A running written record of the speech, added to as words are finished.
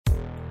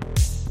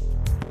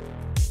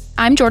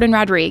I'm Jordan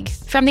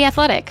Rodriguez from The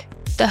Athletic,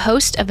 the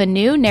host of a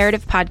new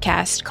narrative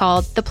podcast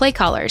called The Play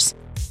Callers,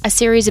 a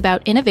series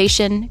about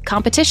innovation,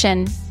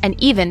 competition,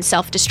 and even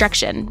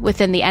self-destruction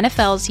within the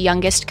NFL's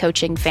youngest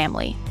coaching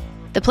family.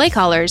 The Play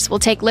Callers will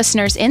take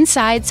listeners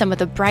inside some of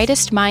the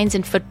brightest minds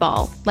in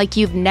football like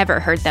you've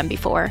never heard them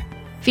before,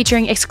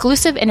 featuring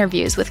exclusive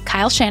interviews with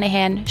Kyle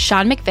Shanahan,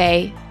 Sean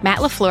McVay, Matt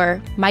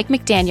LaFleur, Mike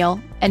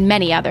McDaniel, and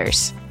many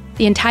others.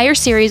 The entire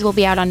series will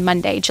be out on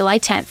Monday, July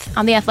 10th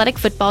on the Athletic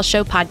Football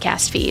Show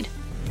podcast feed.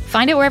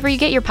 Find it wherever you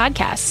get your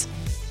podcasts.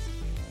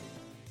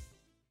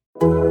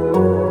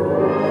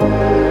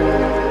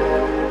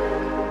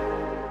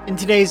 In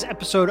today's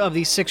episode of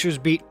the Sixers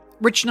Beat,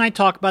 Rich and I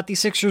talk about the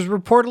Sixers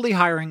reportedly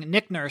hiring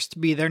Nick Nurse to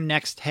be their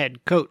next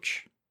head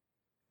coach.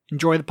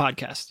 Enjoy the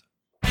podcast.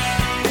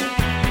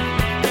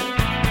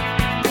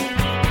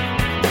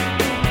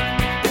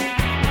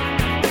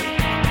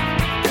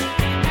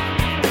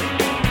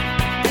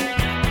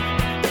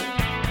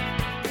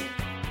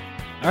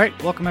 All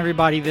right, welcome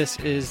everybody. This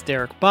is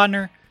Derek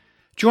Bodner,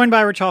 joined by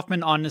Rich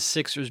Hoffman on the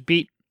Sixers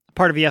Beat,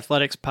 part of the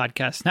Athletics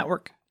Podcast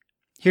Network.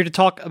 Here to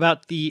talk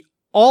about the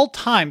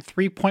all-time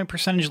three-point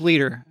percentage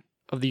leader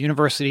of the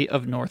University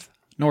of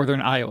Northern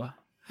Iowa.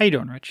 How you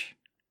doing, Rich?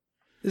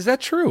 Is that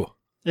true?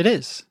 It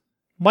is.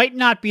 Might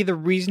not be the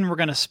reason we're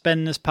going to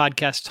spend this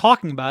podcast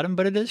talking about him,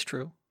 but it is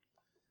true.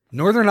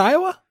 Northern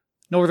Iowa?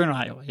 Northern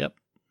Iowa, yep.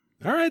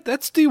 All right,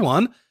 that's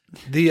D1.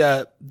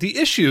 The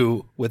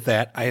issue with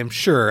that, I am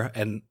sure,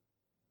 and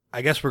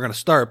I guess we're going to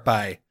start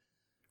by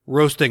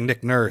roasting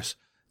Nick Nurse.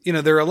 You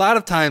know, there are a lot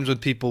of times when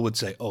people would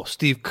say, oh,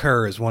 Steve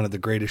Kerr is one of the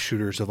greatest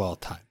shooters of all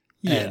time.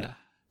 Yeah. And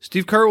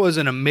Steve Kerr was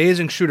an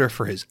amazing shooter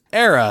for his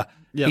era.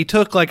 Yep. He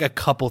took like a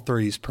couple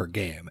threes per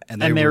game.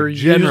 And they were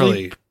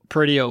generally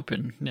pretty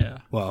open. Yeah.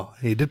 Well,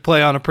 he did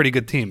play on a pretty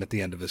good team at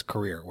the end of his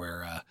career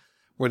where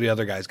the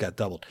other guys got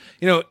doubled.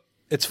 You know,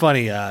 it's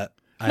funny. I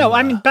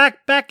mean,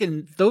 back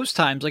in those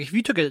times, like if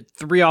you took a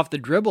three off the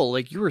dribble,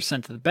 like you were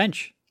sent to the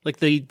bench. Like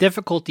the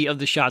difficulty of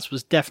the shots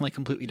was definitely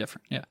completely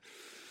different. Yeah.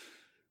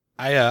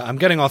 I'm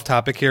getting off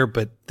topic here,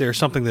 but there's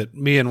something that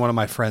me and one of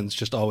my friends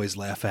just always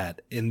laugh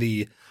at.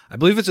 I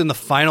believe it's in the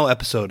final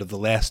episode of The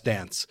Last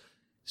Dance.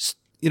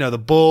 You know, the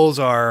Bulls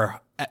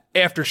are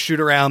after shoot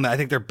around. I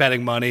think they're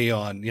betting money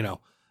on, you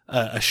know,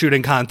 a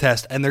shooting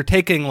contest, and they're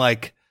taking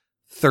like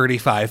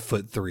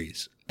 35-foot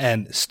threes.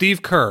 And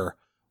Steve Kerr,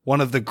 one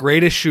of the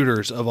greatest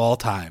shooters of all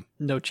time.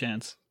 No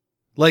chance.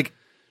 Like,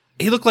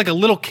 he looked like a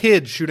little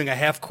kid shooting a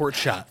half-court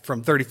shot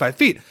from 35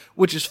 feet,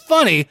 which is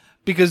funny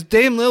because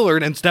Dame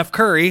Lillard and Steph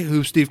Curry,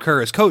 who Steve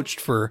Kerr has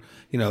coached for,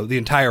 you know, the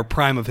entire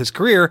prime of his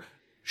career,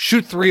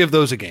 shoot 3 of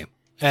those a game.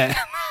 And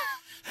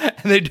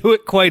they do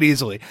it quite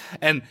easily.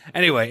 And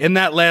anyway, in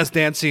that Last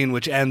Dance scene,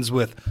 which ends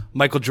with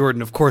Michael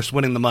Jordan, of course,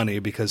 winning the money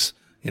because,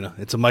 you know,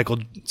 it's a Michael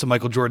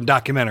Jordan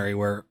documentary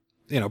where,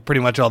 you know,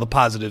 pretty much all the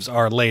positives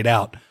are laid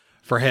out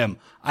for him.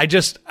 I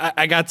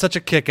got such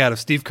a kick out of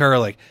Steve Kerr.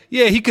 Like,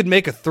 yeah, he could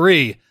make a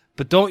 3,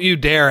 but don't you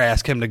dare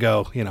ask him to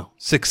go, you know,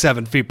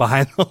 6-7 feet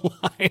behind the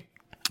line.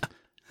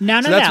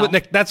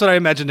 That's what I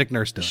imagine Nick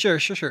Nurse doing.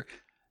 Sure.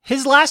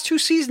 His last 2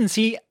 seasons,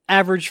 he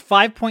averaged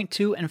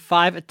 5.2 and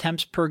 5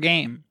 attempts per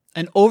game.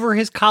 And over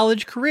his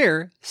college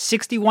career,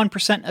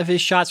 61% of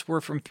his shots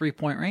were from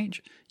three-point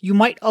range. You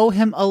might owe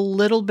him a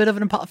little bit of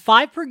an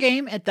 5 per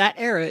game at that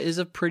era is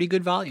a pretty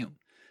good volume.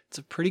 It's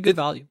a pretty good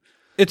volume.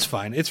 It's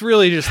fine. It's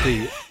really just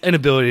the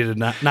inability to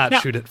not now,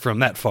 shoot it from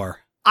that far.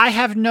 I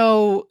have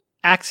no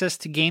access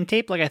to game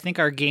tape. Like, I think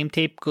our game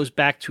tape goes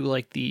back to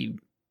like the,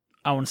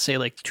 I want to say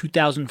like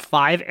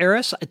 2005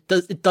 era. So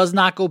it does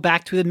not go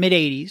back to the mid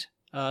 80s.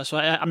 So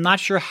I'm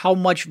not sure how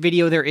much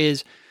video there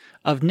is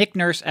of Nick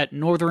Nurse at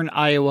Northern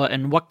Iowa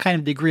and what kind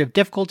of degree of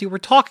difficulty we're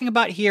talking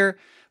about here,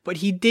 but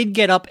he did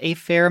get up a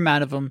fair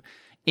amount of them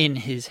in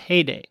his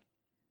heyday.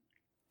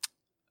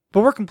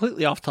 But we're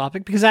completely off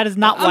topic because that is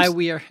not why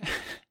we are...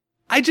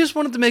 I just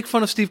wanted to make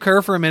fun of Steve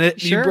Kerr for a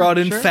minute. You brought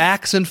in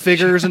facts and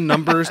figures and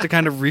numbers to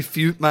kind of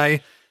refute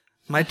my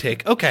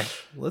take. Okay,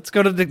 let's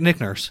go to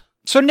Nick Nurse.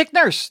 So Nick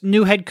Nurse,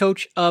 new head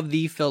coach of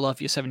the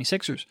Philadelphia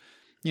 76ers.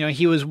 You know,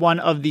 he was one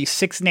of the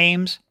 6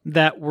 names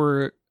that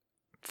were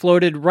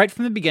floated right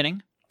from the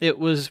beginning. It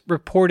was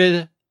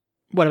reported,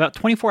 about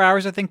 24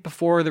 hours, I think,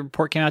 before the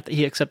report came out that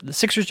he accepted the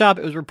Sixers job.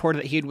 It was reported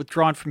that he had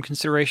withdrawn from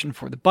consideration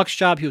for the Bucks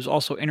job. He was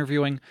also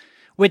interviewing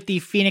with the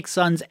Phoenix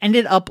Suns,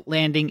 ended up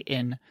landing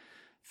in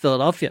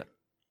Philadelphia.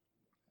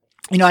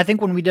 You know, I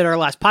think when we did our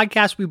last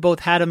podcast, we both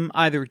had him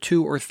either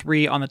 2 or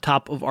 3 on the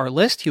top of our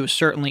list. He was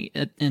certainly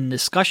in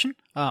discussion.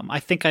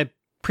 I think I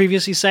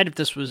previously said if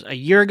this was a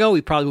year ago,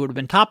 he probably would have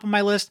been top of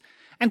my list.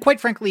 And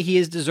quite frankly, he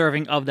is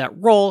deserving of that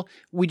role.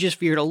 We just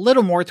veered a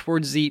little more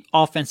towards the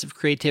offensive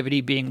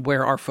creativity being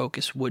where our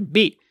focus would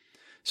be.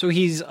 So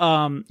he's,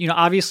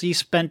 obviously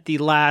spent the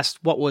last,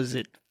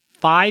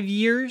 5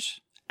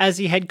 years as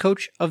the head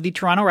coach of the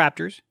Toronto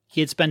Raptors. He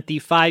had spent the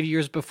 5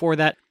 years before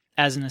that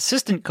as an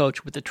assistant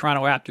coach with the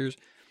Toronto Raptors.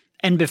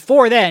 And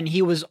before then,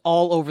 he was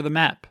all over the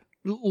map.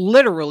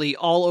 Literally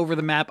all over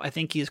the map. I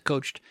think he has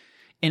coached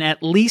in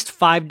at least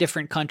 5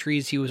 different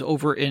countries. He was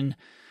over in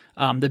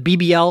the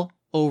BBL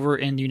over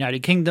in the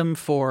United Kingdom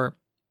for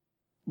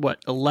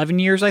 11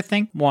 years, I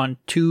think. Won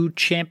 2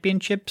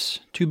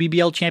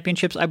 BBL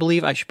championships, I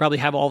believe. I should probably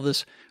have all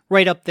this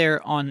right up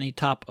there on the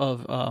top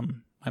of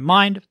my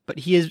mind. But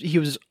he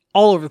was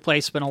all over the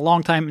place, spent a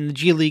long time in the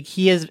G League.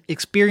 He has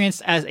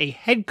experience as a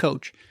head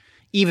coach,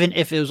 even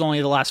if it was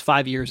only the last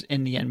 5 years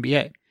in the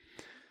NBA.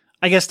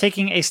 I guess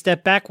taking a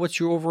step back, what's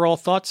your overall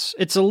thoughts?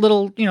 It's a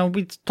little,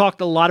 we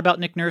talked a lot about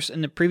Nick Nurse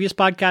in the previous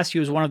podcast. He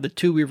was one of the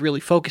 2 we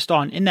really focused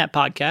on in that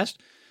podcast.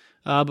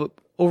 But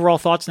overall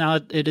thoughts now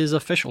it is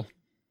official.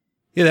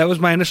 Yeah, that was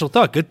my initial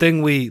thought. Good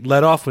thing we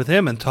led off with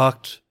him and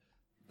talked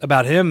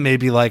about him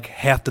maybe like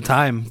half the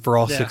time for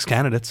all 6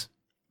 candidates.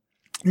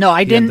 No,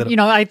 I didn't.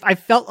 I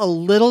felt a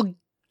little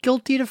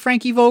guilty to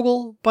Frankie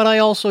Vogel, but I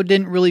also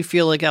didn't really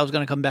feel like I was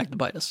going to come back to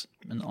bite us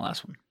in the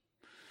last one.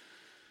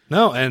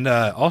 No, and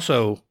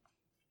also,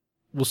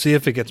 we'll see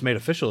if it gets made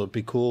official. It'd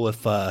be cool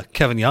if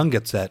Kevin Young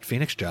gets that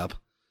Phoenix job.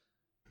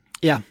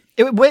 Yeah,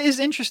 what is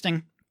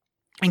interesting,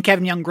 and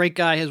Kevin Young, great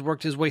guy, has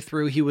worked his way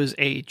through. He was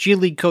a G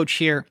League coach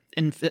here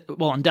in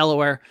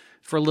Delaware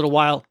for a little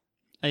while,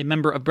 a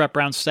member of Brett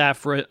Brown's staff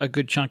for a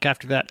good chunk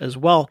after that as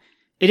well.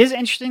 It is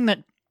interesting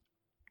that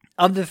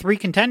of the 3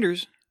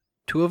 contenders,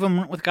 2 of them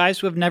went with guys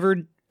who have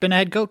never been a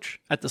head coach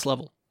at this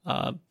level.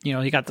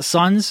 You got the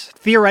Suns.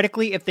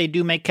 Theoretically, if they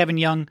do make Kevin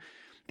Young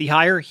the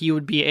hire, he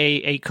would be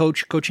a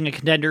coach coaching a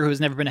contender who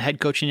has never been a head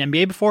coach in the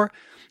NBA before.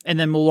 And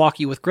then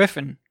Milwaukee with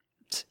Griffin.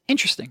 It's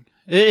interesting.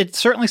 It's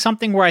certainly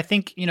something where I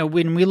think,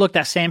 when we looked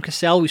at Sam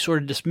Cassell, we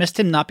sort of dismissed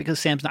him, not because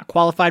Sam's not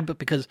qualified, but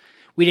because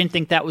we didn't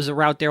think that was the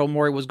route Daryl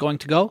Morey was going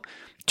to go.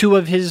 2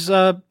 of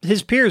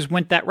his peers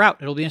went that route.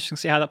 It'll be interesting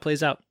to see how that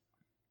plays out.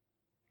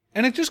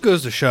 And it just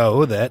goes to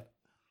show that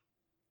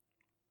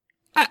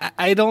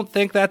I don't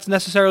think that's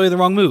necessarily the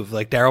wrong move.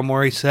 Like Daryl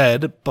Morey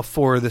said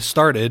before this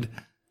started,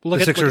 the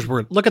Sixers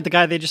were... Look at the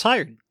guy they just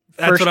hired.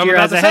 That's First what I'm year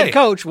about as to a say. head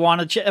coach,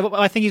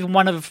 I think he's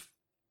one of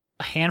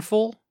a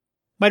handful,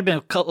 might have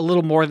been a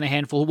little more than a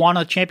handful, who won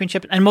a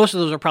championship, and most of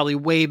those are probably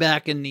way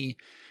back in the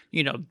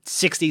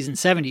 60s and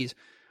 70s,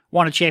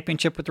 won a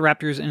championship with the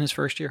Raptors in his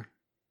first year.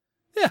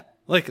 Yeah,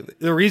 like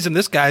the reason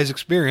this guy's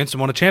experienced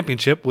and won a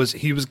championship was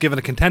he was given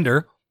a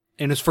contender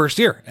in his first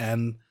year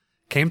and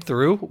came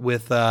through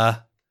with,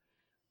 by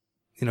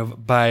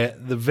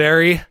the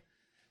very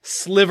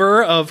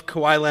sliver of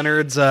Kawhi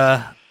Leonard's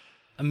a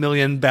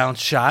million bounce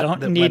shot.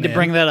 Don't need to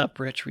bring that up,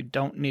 Rich. We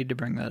don't need to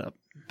bring that up.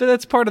 But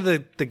that's part of the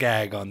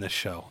gag on this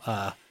show,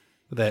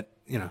 that,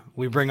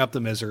 we bring up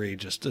the misery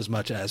just as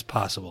much as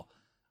possible.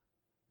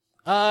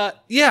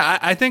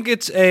 I think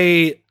it's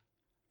an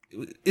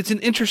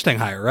interesting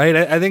hire, right?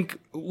 I think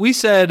we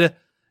said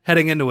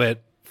heading into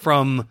it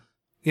from,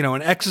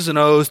 an X's and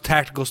O's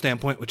tactical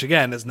standpoint, which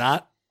again is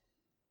not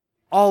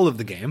all of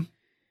the game.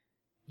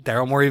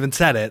 Daryl Morey even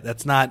said it.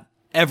 That's not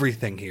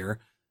everything here,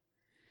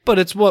 but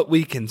it's what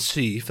we can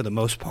see for the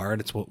most part.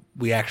 It's what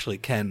we actually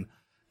can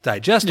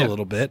digest a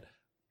little bit.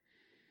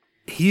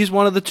 He's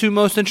one of the 2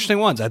 most interesting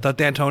ones. I thought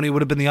D'Antoni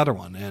would have been the other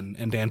one,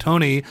 and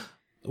D'Antoni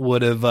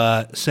would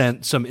have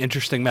sent some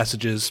interesting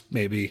messages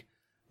maybe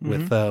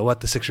with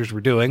what the Sixers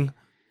were doing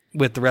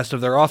with the rest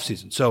of their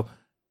offseason. So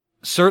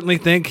certainly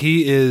think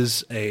he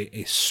is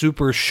a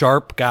super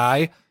sharp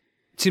guy.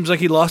 Seems like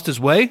he lost his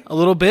way a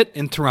little bit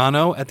in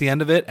Toronto at the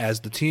end of it,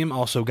 as the team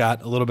also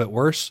got a little bit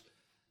worse.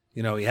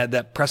 He had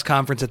that press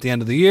conference at the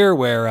end of the year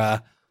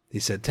where he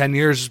said 10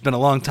 years has been a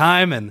long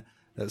time, and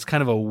that's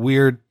kind of a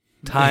weird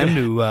time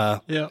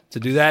to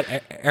do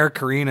that. Eric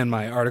Kareen in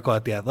my article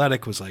at The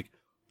Athletic was like,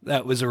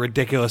 that was a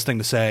ridiculous thing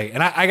to say.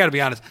 And I got to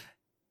be honest,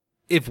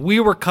 if we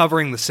were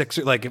covering the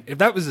Sixers, like if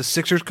that was the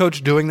Sixers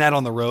coach doing that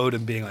on the road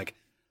and being like,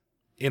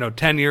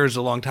 10 years is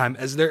a long time,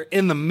 as they're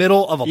in the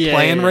middle of a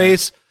play-in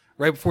race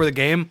right before the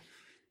game,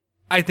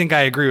 I think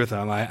I agree with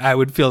him. I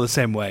would feel the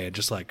same way.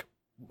 Just like,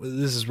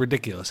 this is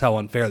ridiculous how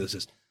unfair this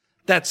is.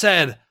 That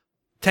said,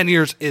 10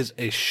 years is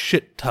a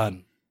shit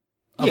ton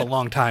of a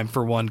long time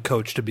for one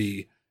coach to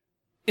be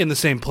in the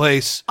same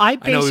place. I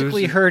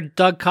basically heard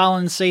Doug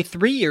Collins say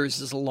 3 years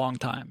is a long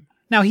time.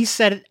 Now, he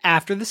said it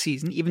after the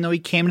season, even though he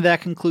came to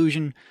that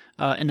conclusion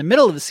in the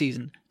middle of the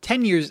season.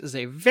 10 years is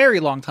a very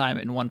long time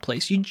in one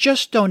place. You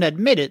just don't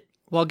admit it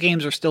while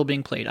games are still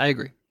being played. I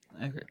agree.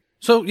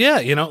 So,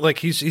 yeah,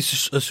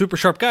 he's a super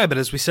sharp guy, but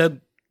as we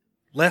said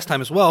last time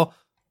as well,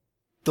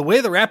 the way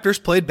the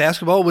Raptors played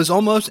basketball was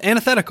almost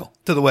antithetical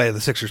to the way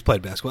the Sixers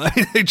played basketball. I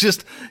mean, they're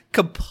just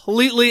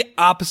completely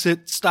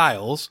opposite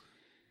styles,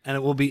 and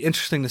it will be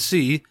interesting to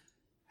see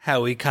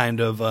how he kind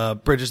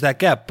of bridges that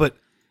gap. But,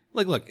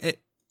 look,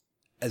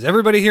 as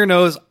everybody here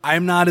knows,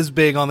 I'm not as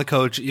big on the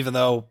coach, even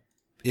though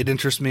it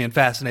interests me and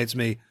fascinates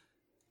me.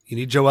 You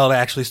need Joel to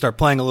actually start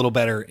playing a little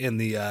better in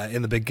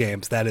the big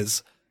games. That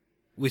is,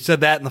 we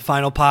said that in the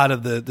final pod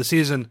of the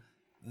season.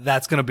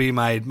 That's going to be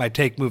my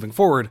take moving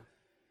forward.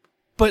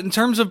 But in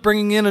terms of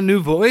bringing in a new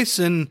voice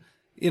and,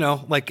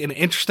 like an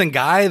interesting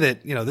guy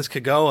that, this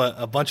could go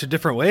a bunch of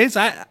different ways,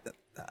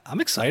 I'm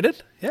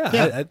excited.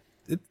 Yeah.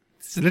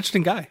 It's an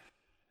interesting guy.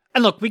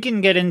 And look, we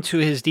can get into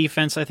his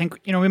defense. I think,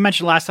 we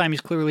mentioned last time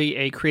he's clearly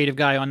a creative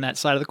guy on that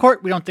side of the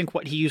court. We don't think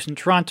what he used in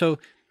Toronto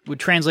would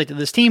translate to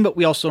this team, but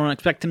we also don't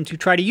expect him to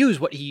try to use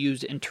what he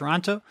used in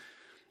Toronto.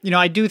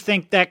 I do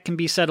think that can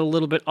be said a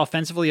little bit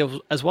offensively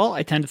as well.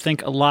 I tend to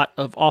think a lot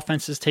of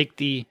offenses take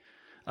the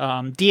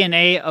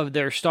DNA of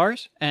their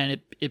stars, and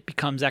it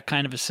becomes that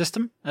kind of a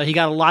system. He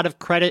got a lot of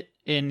credit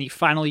in the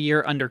final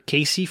year under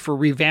Casey for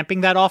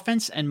revamping that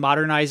offense and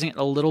modernizing it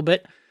a little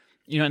bit.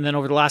 And then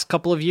over the last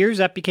couple of years,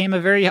 that became a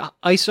very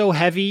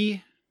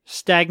ISO-heavy,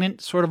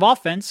 stagnant sort of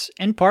offense,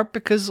 in part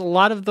because a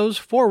lot of those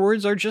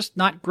forwards are just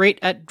not great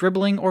at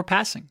dribbling or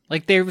passing.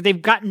 Like,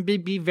 they've gotten to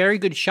be very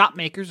good shot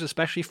makers,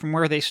 especially from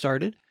where they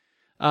started.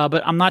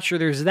 But I'm not sure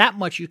there's that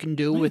much you can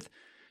do with,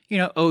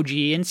 OG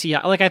and CI.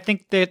 Like, I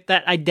think that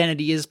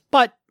identity is,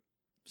 but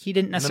he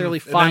didn't necessarily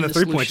find the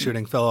three-point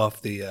shooting fell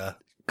off the...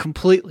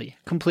 Completely.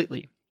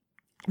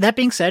 That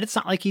being said, it's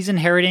not like he's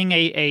inheriting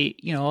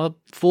a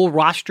full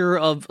roster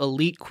of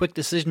elite quick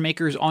decision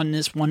makers on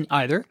this one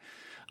either.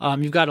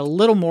 You've got a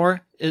little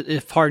more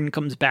if Harden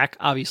comes back,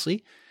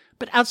 obviously.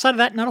 But outside of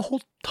that, not a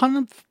whole ton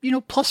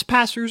of, plus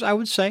passers, I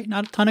would say.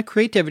 Not a ton of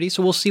creativity,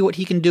 so we'll see what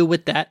he can do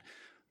with that.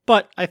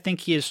 But I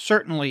think he is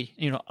certainly,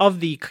 of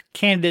the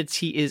candidates,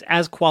 he is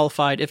as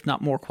qualified, if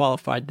not more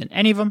qualified than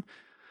any of them.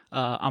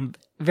 I'm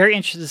very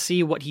interested to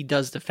see what he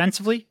does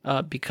defensively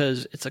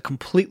because it's a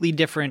completely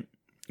different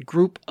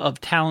group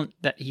of talent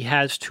that he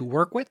has to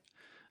work with.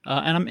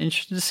 And I'm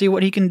interested to see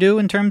what he can do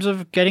in terms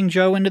of getting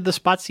Joe into the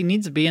spots he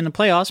needs to be in the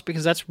playoffs,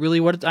 because that's really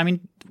what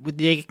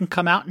they can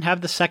come out and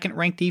have the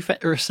second-ranked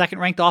defense or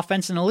second-ranked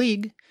offense in the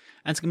league,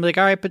 and it's going to be like,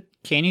 all right, but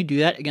can you do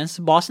that against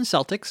the Boston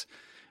Celtics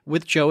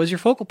with Joe as your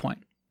focal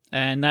point?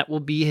 And that will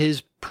be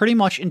his pretty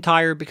much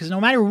entire, because no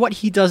matter what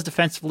he does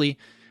defensively,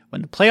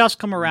 when the playoffs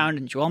come around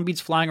and Joel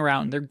Embiid's flying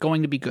around, they're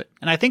going to be good.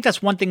 And I think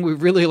that's one thing we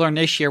really learned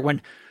this year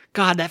when,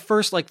 God, that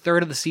first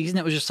third of the season,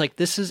 it was just like,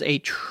 this is a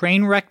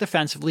train wreck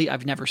defensively.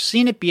 I've never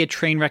seen it be a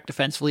train wreck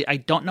defensively. I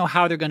don't know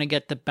how they're going to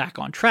get back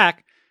on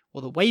track.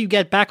 Well, the way you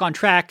get back on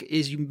track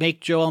is you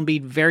make Joel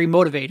Embiid very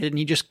motivated and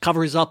he just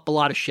covers up a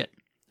lot of shit.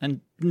 And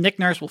Nick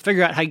Nurse will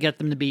figure out how to get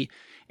them to be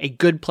a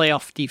good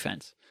playoff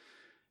defense.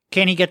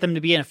 Can he get them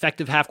to be an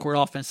effective half-court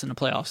offense in the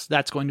playoffs?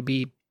 That's going to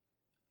be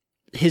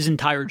his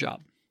entire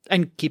job,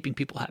 and keeping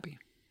people happy.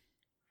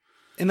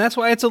 And that's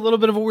why it's a little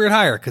bit of a weird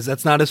hire, because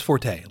that's not his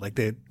forte. Like,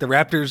 the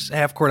Raptors'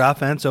 half-court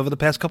offense over the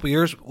past couple of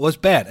years was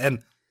bad.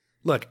 And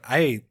look,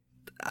 I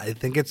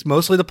think it's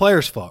mostly the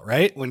players' fault,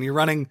 right? When you're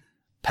running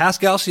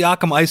Pascal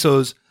Siakam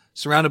ISOs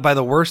surrounded by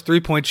the worst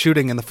three-point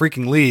shooting in the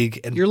freaking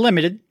league. And You're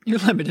limited.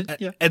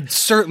 Yeah. And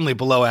certainly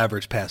below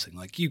average passing.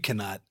 Like, you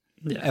cannot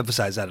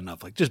emphasize that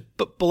enough. Like, just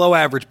below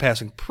average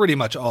passing pretty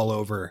much all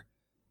over,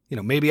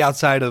 maybe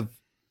outside of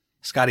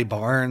Scotty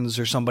Barnes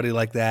or somebody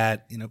like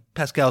that.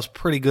 Pascal's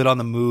pretty good on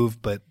the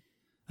move, but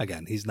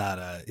again, he's not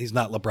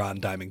LeBron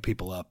diming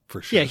people up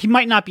for sure. Yeah, he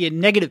might not be a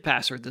negative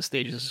passer at this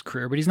stage of his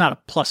career, but he's not a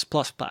plus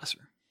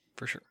passer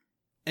for sure.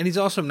 And he's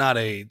also not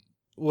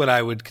what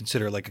I would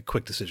consider like a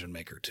quick decision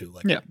maker too.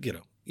 Like,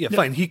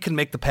 fine, he can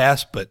make the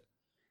pass, but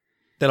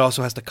that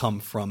also has to come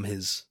from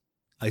his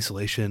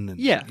isolation and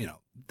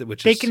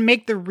they can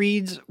make the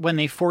reads when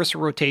they force a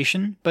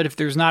rotation, but if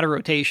there's not a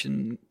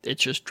rotation,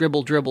 it's just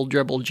dribble,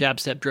 jab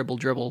step,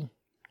 dribble.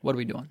 What are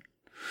we doing?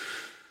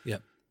 Yeah.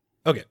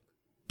 Okay.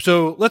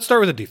 So let's start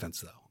with the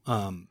defense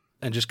though,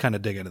 and just kind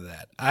of dig into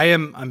that.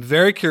 I'm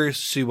very curious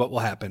to see what will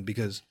happen,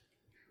 because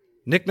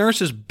Nick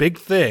Nurse's big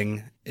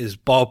thing is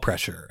ball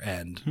pressure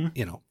and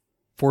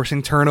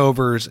forcing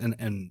turnovers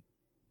and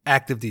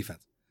active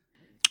defense.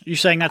 You're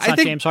saying that's not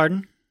James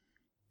Harden?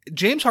 If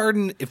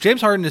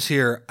James Harden is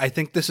here, I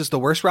think this is the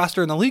worst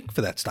roster in the league for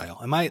that style.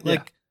 Am I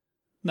like?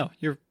 Yeah. No,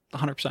 you're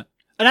 100%. And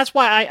that's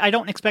why I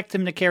don't expect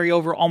him to carry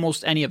over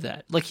almost any of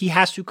that. Like, he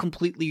has to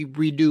completely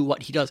redo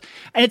what he does.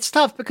 And it's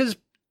tough because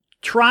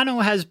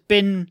Toronto has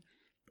been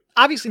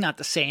obviously not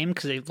the same,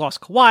 because they've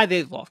lost Kawhi,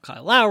 they've lost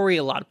Kyle Lowry,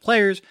 a lot of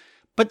players,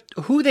 but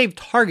who they've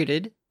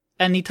targeted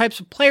and the types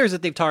of players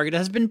that they've targeted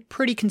has been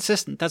pretty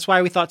consistent. That's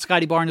why we thought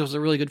Scotty Barnes was a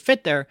really good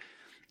fit there.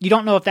 You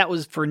don't know if that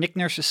was for Nick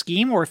Nurse's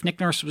scheme or if Nick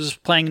Nurse was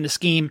playing in the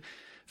scheme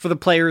for the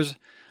players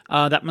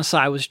that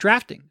Masai was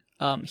drafting.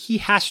 He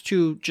has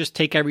to just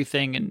take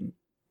everything and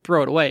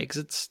throw it away, because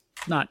it's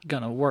not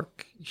going to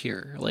work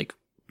here. Like,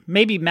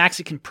 maybe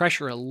Maxey can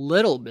pressure a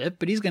little bit,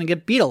 but he's going to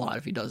get beat a lot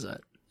if he does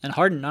that. And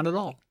Harden, not at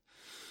all.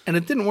 And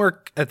it didn't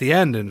work at the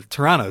end in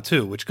Toronto,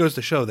 too, which goes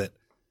to show that,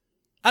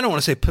 I don't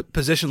want to say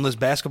positionless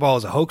basketball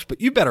is a hoax,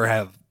 but you better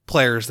have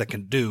players that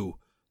can do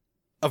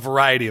a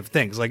variety of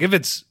things. Like,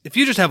 if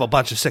you just have a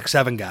bunch of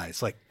 6'7"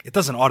 guys, like, it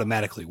doesn't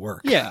automatically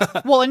work. Yeah.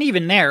 Well, and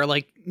even there,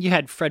 like, you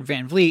had Fred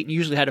VanVleet, and you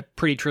usually had a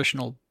pretty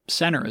traditional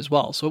center as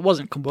well, so it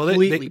wasn't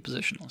completely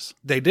positionless.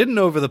 They didn't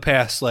over the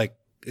past, like,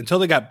 until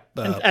they got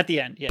at the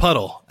end,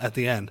 Puddle at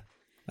the end.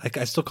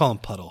 I still call him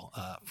Puddle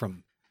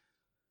from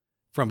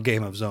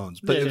Game of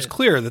Zones, but it was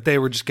clear that they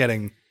were just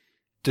getting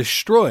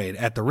destroyed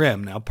at the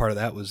rim. Now, part of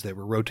that was they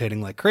were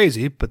rotating like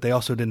crazy, but they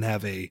also didn't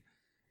have a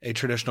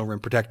traditional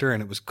rim protector,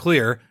 and it was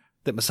clear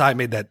that Masai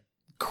made that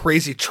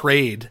crazy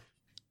trade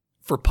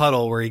for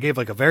Puddle where he gave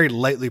like a very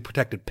lightly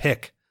protected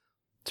pick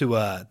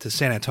to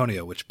San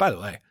Antonio, which, by the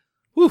way,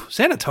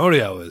 San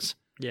Antonio is.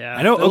 Yeah,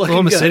 I know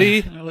Oklahoma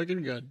City. They're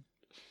looking good.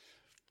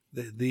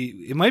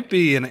 It might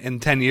be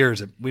in 10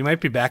 years. We might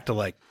be back to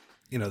like,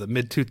 the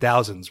mid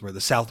 2000s where the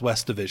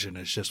Southwest Division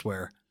is just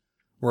where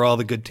all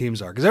the good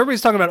teams are. Because everybody's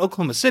talking about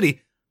Oklahoma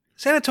City.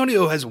 San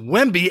Antonio has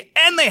Wemby,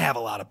 and they have a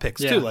lot of picks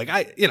too. Like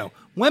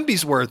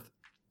Wemby's worth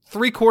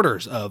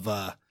 3/4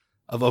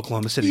 of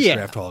Oklahoma City's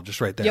draft haul,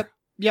 just right there.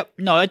 Yep.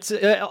 No, it's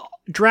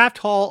draft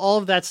haul, all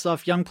of that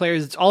stuff. Young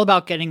players. It's all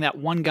about getting that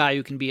one guy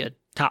who can be a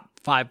top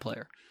 5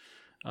 player.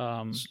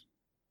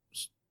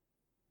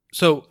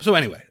 So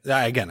anyway,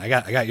 again, I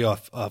got you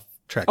off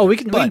track. Oh, we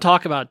can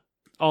talk about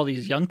all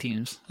these young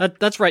teams.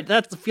 That's right.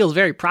 That feels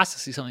very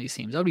processy. Some of these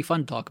teams. That would be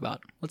fun to talk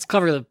about. Let's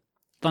cover the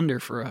Thunder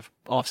for a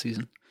off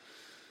season.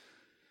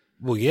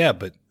 Well, yeah,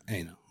 but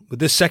with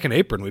this second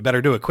apron, we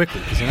better do it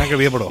quickly because they're not going to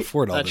be able to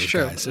afford all those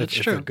guys. That's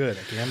if true. They're good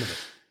at the end of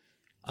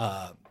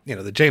it.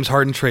 The James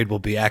Harden trade will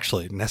be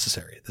actually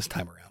necessary this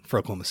time around for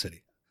Oklahoma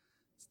City.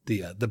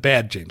 The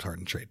bad James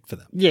Harden trade for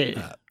them.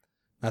 Yeah.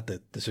 Not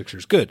the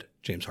Sixers' good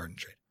James Harden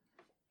trade.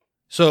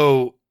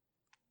 So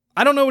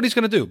I don't know what he's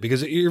going to do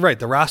because you're right.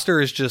 The roster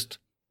is just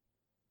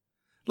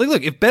like,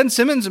 look, if Ben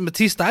Simmons and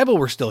Matisse Thybulle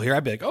were still here,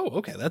 I'd be like, oh,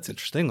 okay, that's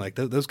interesting. Like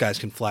those guys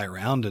can fly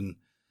around and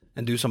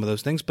do some of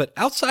those things. But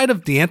outside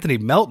of DeAnthony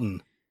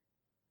Melton,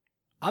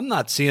 I'm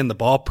not seeing the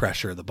ball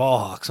pressure, the ball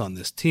hawks on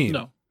this team.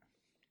 No.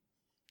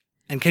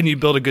 And can you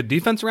build a good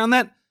defense around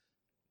that?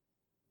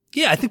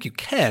 Yeah, I think you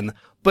can.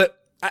 But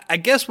I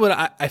guess what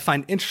I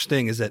find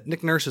interesting is that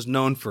Nick Nurse is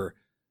known for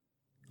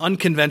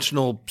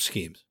unconventional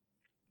schemes,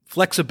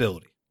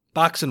 flexibility,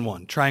 box and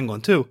 1, triangle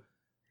and 2.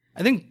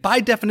 I think by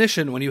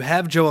definition, when you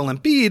have Joel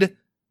Embiid,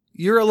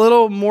 you're a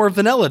little more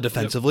vanilla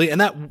defensively, and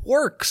that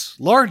works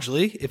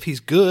largely if he's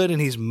good and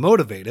he's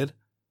motivated.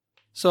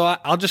 So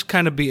I'll just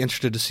kind of be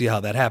interested to see how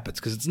that happens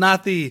because it's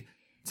not the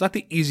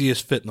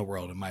easiest fit in the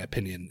world, in my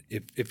opinion.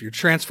 If you're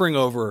transferring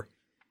over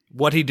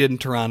what he did in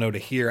Toronto to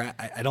here,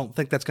 I don't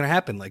think that's going to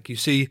happen. Like you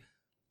see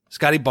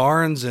Scotty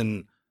Barnes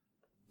and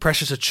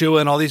Precious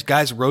Achiuwa and all these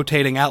guys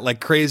rotating out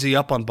like crazy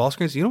up on ball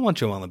screens. You don't want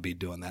Joel Embiid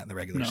doing that in the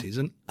regular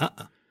season.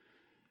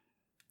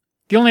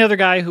 The only other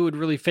guy who would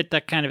really fit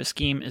that kind of a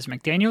scheme is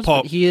McDaniels.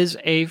 But he is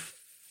a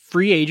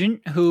free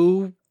agent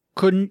who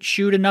couldn't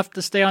shoot enough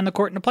to stay on the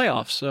court in the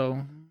playoffs.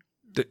 So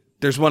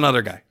there's one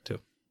other guy too.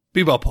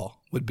 B-Ball Paul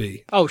would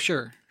be. Oh,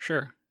 sure.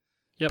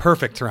 Yep.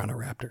 Perfect Toronto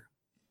Raptor.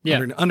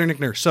 Yeah. Under Nick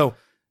Nurse. So,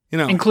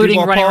 including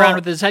B-Ball running Paul, around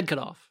with his head cut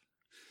off.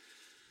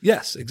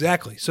 Yes,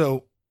 exactly.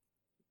 So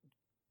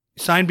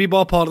sign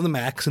B-Ball Paul to the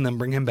max and then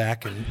bring him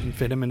back and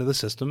fit him into the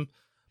system.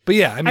 But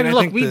yeah, I mean,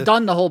 look, we've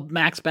done the whole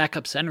max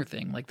backup center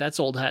thing. Like that's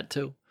old hat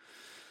too.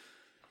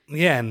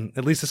 Yeah, and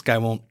at least this guy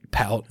won't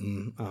pout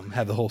and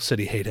have the whole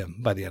city hate him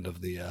by the end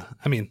of the.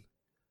 I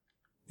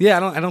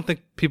don't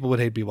think people would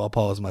hate B-Ball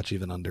Paul as much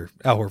even under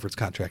Al Horford's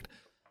contract.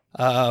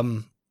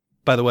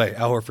 By the way,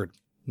 Al Horford,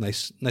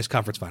 nice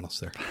conference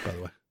finals there. By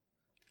the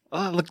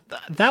way, look,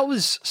 that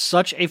was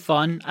such a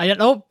fun. I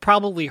know it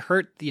probably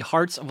hurt the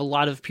hearts of a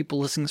lot of people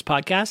listening to this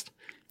podcast.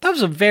 That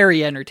was a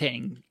very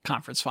entertaining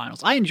conference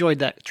finals. I enjoyed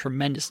that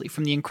tremendously,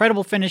 from the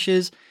incredible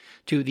finishes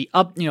to the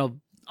up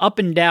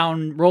and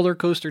down roller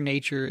coaster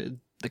nature,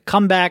 the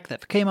comeback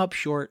that came up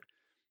short.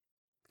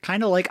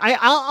 Kind of like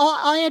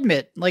I'll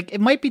admit, like it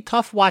might be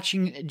tough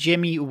watching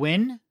Jimmy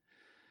win,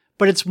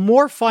 but it's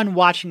more fun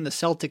watching the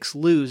Celtics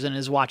lose than it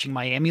is watching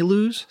Miami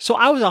lose. So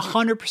I was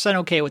 100%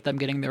 okay with them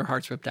getting their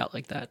hearts ripped out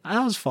like that.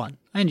 That was fun.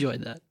 I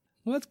enjoyed that.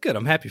 Well, that's good.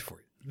 I'm happy for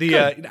you.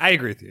 I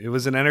agree with you. It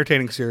was an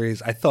entertaining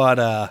series. I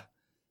thought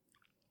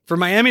for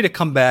Miami to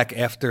come back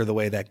after the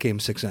way that Game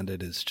 6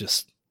 ended is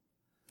just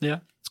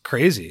it's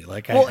crazy.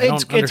 Like I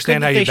don't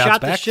understand how you bounce back. They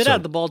shot the shit out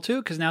of the ball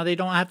too, because now they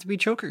don't have to be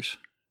chokers.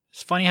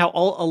 It's funny how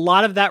a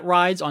lot of that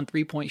rides on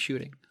 3-point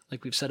shooting,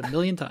 like we've said a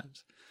million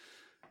times.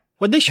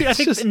 When they shoot, I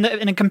think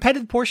in a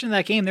competitive portion of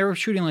that game, they were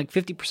shooting like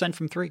 50%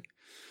 from 3.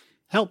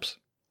 Helps.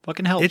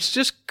 Fucking helps. It's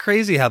just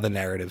crazy how the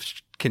narrative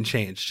can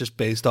change just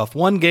based off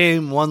one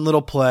game, one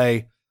little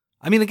play.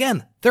 I mean,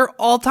 again, they're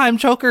all-time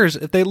chokers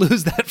if they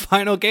lose that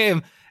final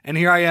game. And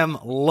here I am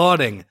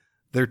lauding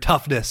their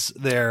toughness,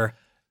 their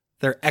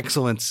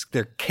excellence,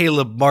 their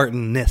Caleb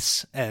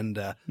Martin-ness.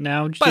 And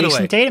now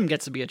Jason Tatum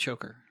gets to be a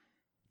choker.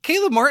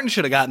 Caleb Martin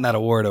should have gotten that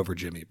award over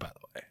Jimmy, by the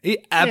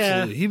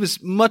way. He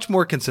was much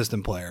more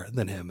consistent player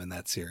than him in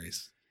that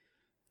series.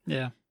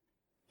 Yeah.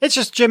 It's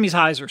just Jimmy's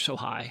highs are so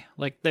high.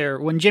 Like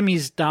when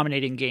Jimmy's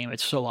dominating game,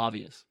 it's so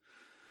obvious.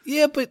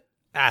 Yeah, but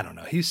I don't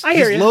know. His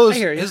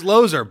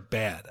lows are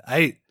bad.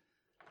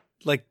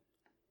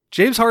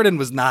 James Harden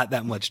was not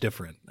that much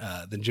different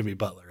than Jimmy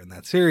Butler in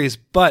that series,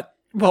 but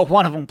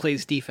one of them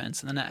plays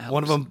defense, and then that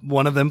helps.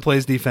 One of them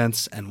plays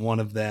defense, and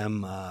one of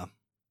them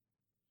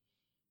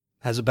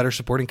has a better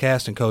supporting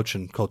cast and coach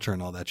and culture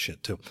and all that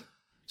shit too.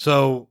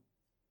 So,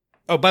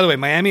 by the way,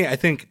 Miami, I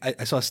think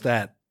I saw a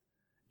stat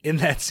in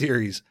that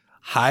series,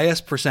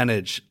 highest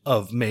percentage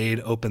of made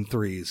open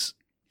threes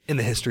in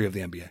the history of the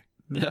NBA.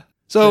 Yeah.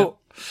 So,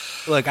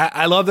 look,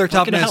 I love their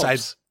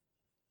toughness.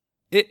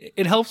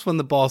 it helps when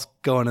the ball's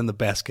going in the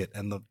basket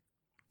and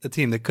the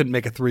team that couldn't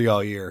make a three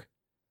all year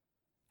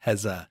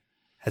has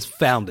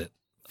found it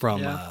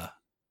from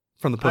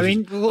the postseason. I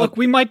mean, look,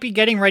 we might be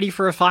getting ready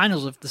for a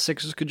finals if the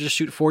Sixers could just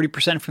shoot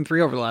 40% from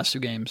three over the last two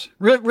games.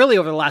 Really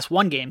over the last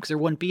one game, because there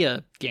wouldn't be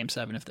a Game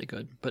 7 if they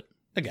could. But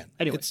again,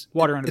 anyway, it's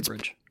water under the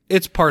bridge.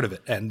 It's part of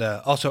it. And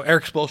also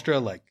Eric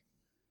Spoelstra, like,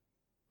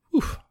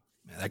 oof,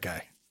 man, that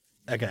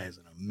guy is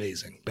an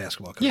amazing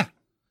basketball coach. Yeah.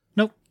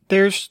 Nope.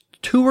 There's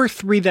two or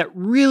three that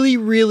really,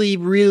 really,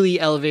 really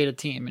elevate a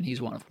team, and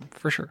he's one of them,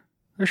 for sure.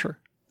 For sure.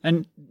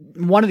 And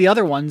one of the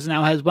other ones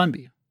now has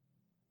Wemby.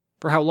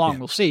 For how long,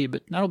 we'll see,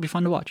 but that'll be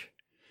fun to watch.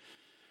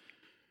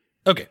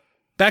 Okay,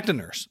 back to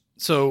Nurse.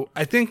 So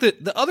I think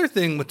that the other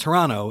thing with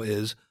Toronto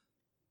is,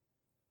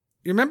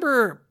 you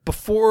remember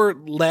before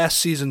last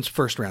season's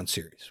first round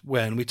series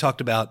when we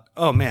talked about,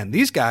 oh man,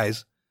 these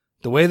guys,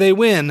 the way they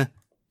win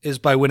is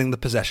by winning the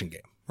possession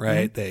game,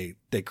 right? Mm-hmm.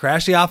 They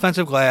crash the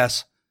offensive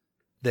glass,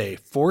 they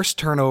force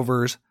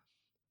turnovers,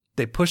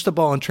 they push the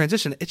ball in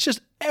transition. It's just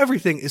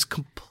everything is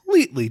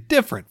completely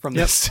different from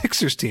the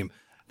Sixers team.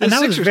 And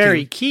that was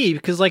very key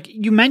because, like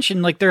you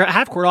mentioned, like their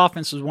half-court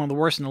offense was one of the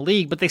worst in the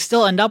league, but they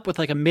still end up with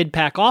like a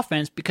mid-pack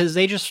offense because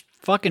they just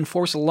fucking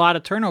force a lot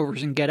of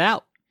turnovers and get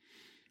out.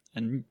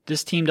 And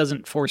this team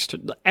doesn't force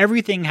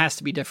everything has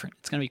to be different.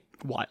 It's going to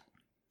be wild.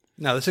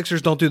 Now, the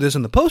Sixers don't do this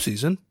in the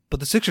postseason,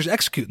 but the Sixers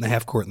execute in the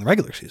half-court in the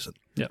regular season.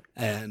 Yeah.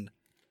 And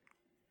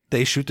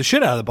they shoot the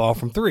shit out of the ball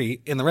from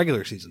three in the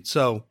regular season.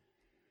 So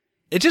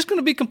it's just going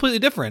to be completely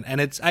different.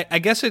 And I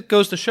guess it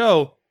goes to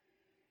show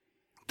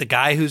the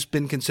guy who's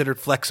been considered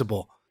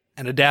flexible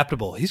and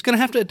adaptable, he's going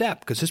to have to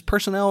adapt because his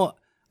personnel,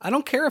 I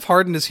don't care if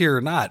Harden is here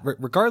or not,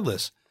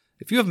 regardless.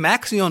 If you have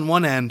Maxey on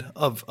one end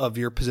of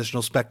your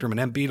positional spectrum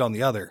and Embiid on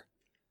the other,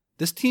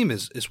 this team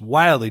is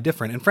wildly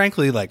different. And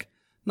frankly, like,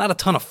 not a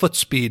ton of foot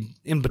speed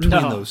in between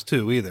those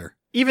two either.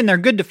 Even their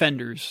good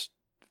defenders,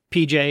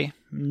 PJ,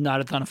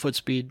 not a ton of foot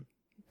speed.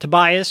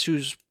 Tobias,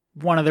 who's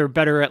one of their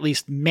better, at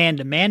least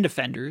man-to-man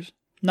defenders,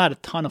 not a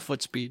ton of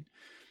foot speed.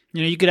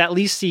 You know, you could at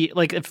least see,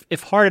 like,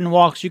 if Harden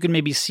walks, you could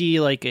maybe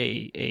see, like,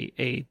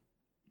 a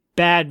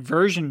bad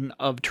version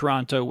of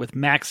Toronto with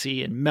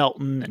Maxey and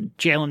Melton and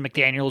Jalen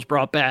McDaniels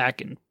brought back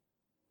and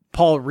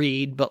Paul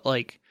Reed, but,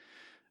 like,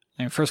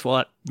 I mean, first of all,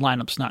 that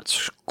lineup's not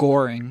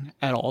scoring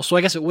at all, so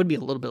I guess it would be a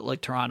little bit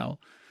like Toronto,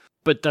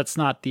 but that's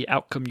not the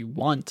outcome you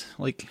want.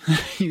 Like,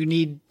 you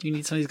need some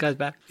of these guys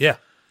back. Yeah.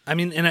 I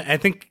mean, and I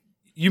think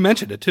you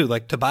mentioned it, too.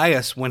 Like,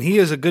 Tobias, when he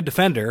is a good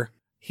defender,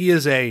 he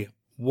is a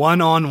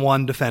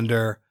one-on-one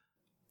defender.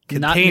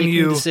 Not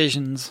making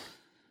decisions.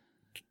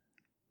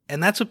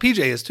 And that's what PJ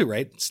is too,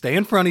 right? Stay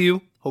in front of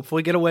you,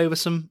 hopefully get away with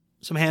some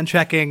hand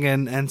checking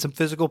and some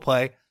physical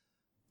play.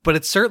 But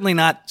it's certainly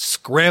not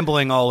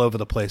scrambling all over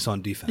the place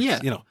on defense. Yeah.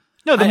 You know.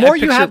 No,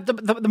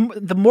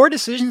 the more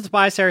decisions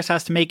Tobias Harris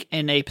has to make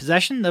in a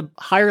possession, the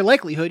higher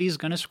likelihood he's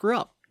going to screw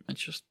up.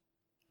 It's just.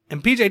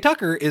 And PJ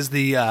Tucker is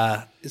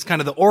is kind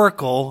of the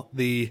oracle,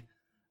 the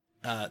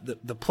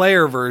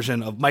player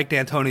version of Mike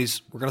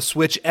D'Antoni's we're going to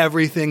switch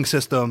everything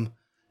system.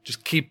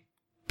 Just keep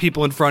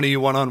people in front of you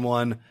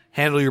one-on-one,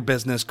 handle your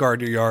business, guard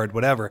your yard,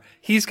 whatever.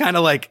 He's kind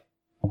of like,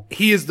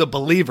 he is the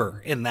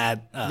believer in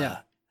that,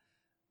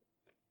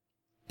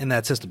 in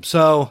that system.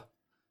 So,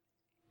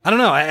 I don't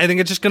know. I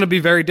think it's just going to be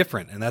very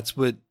different. And that's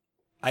what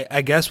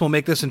I guess will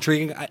make this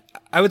intriguing.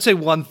 I would say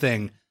one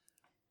thing.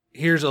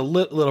 Here's a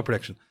little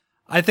prediction.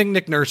 I think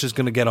Nick Nurse is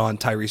going to get on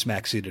Tyrese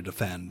Maxey to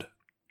defend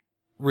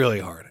really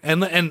hard.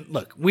 And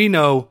look, we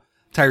know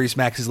Tyrese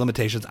Maxey's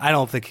limitations. I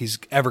don't think he's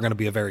ever going to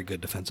be a very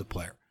good defensive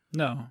player.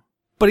 No.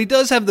 But he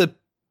does have the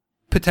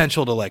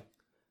potential to, like,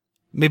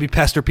 maybe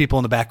pester people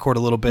in the backcourt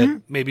a little bit.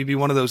 Mm-hmm. Maybe be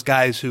one of those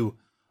guys who,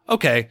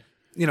 okay,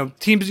 you know,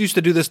 teams used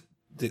to do this.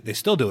 They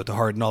still do it to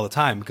Harden all the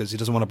time because he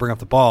doesn't want to bring up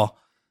the ball.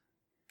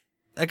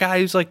 A guy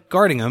who's, like,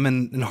 guarding him,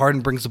 and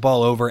Harden brings the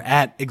ball over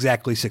at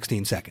exactly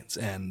 16 seconds.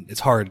 And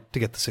it's hard to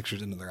get the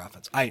Sixers into their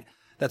offense.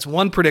 That's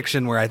one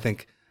prediction where I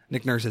think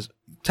Nick Nurse is,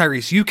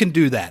 Tyrese, you can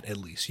do that at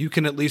least. You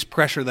can at least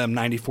pressure them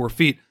 94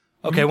 feet.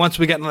 Okay, once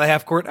we get into the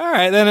half court, all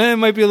right, then it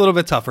might be a little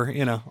bit tougher,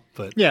 you know.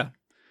 But yeah.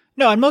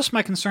 No, and most of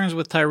my concerns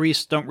with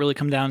Tyrese don't really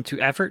come down to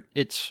effort.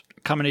 It's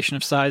a combination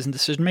of size and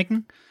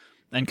decision-making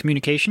and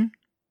communication.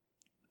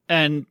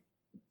 And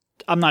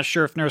I'm not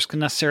sure if Nurse can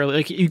necessarily,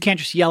 like, you can't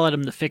just yell at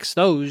him to fix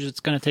those. It's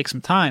going to take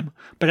some time.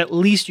 But at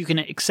least you can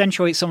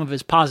accentuate some of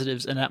his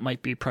positives, and that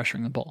might be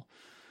pressuring the ball.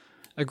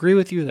 Agree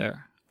with you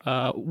there.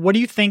 What do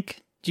you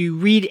think? Do you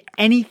read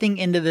anything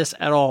into this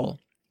at all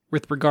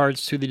with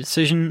regards to the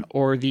decision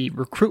or the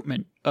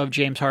recruitment of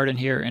James Harden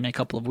here in a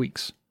couple of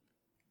weeks?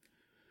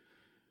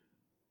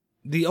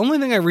 The only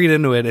thing I read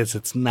into it is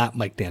it's not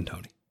Mike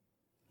D'Antoni.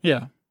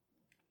 Yeah.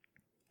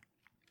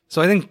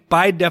 So I think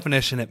by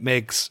definition, it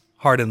makes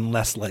Harden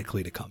less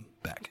likely to come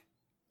back.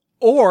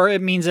 Or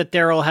it means that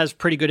Daryl has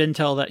pretty good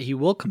intel that he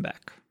will come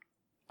back.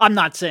 I'm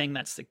not saying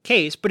that's the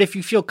case, but if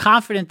you feel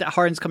confident that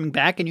Harden's coming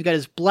back and you got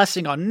his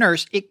blessing on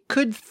Nurse, it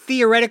could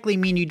theoretically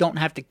mean you don't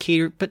have to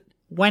cater. But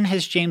when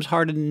has James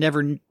Harden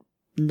never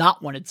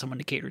not wanted someone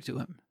to cater to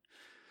him?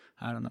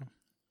 I don't know.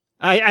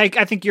 I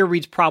think your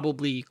read's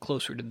probably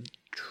closer to the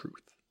truth.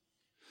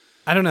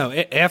 I don't know.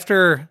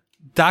 After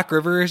Doc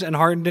Rivers and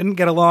Harden didn't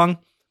get along,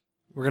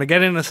 we're going to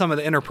get into some of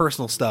the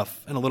interpersonal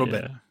stuff in a little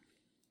bit.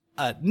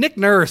 Nick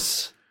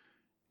Nurse.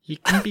 He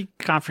can be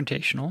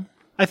confrontational.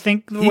 I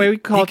think the way we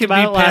talked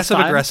about it last time.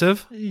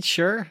 Passive-aggressive.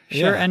 Sure.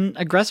 And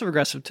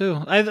aggressive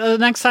too.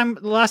 The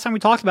last time we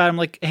talked about him,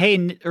 like,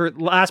 hey, or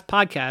last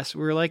podcast,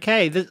 we were like,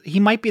 hey, he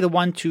might be the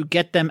one to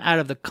get them out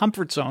of the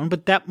comfort zone,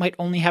 but that might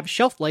only have a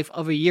shelf life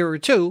of a year or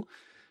two.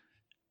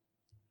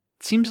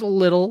 Seems a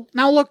little.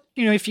 Now, look,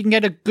 if you can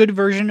get a good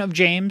version of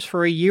James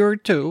for a year or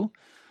two,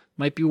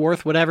 might be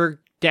worth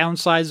whatever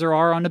downsides there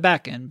are on the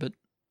back end, but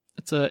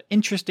it's an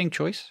interesting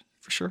choice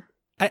for sure.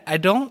 I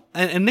don't,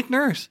 and Nick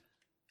Nurse,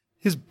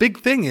 his big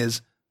thing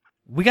is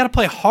we got to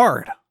play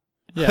hard.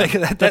 Yeah, like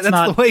that's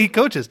the way he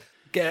coaches.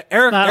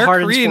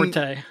 Eric Green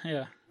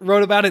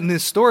wrote about it in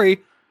his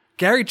story.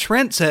 Gary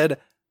Trent said,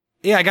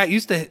 "Yeah, I got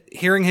used to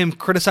hearing him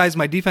criticize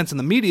my defense in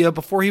the media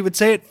before he would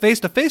say it face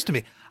to face to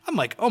me." I'm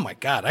like, oh my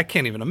God, I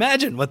can't even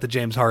imagine what the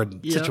James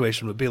Harden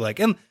situation would be like.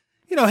 And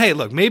hey,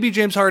 look, maybe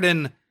James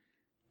Harden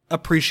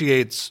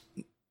appreciates.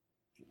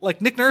 Like,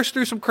 Nick Nurse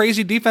threw some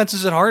crazy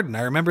defenses at Harden.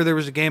 I remember there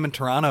was a game in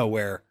Toronto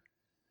where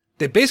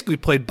they basically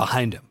played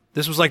behind him.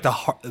 This was like the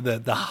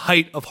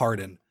height of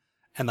Harden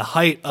and the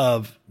height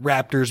of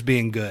Raptors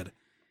being good.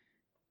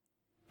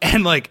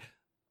 And like,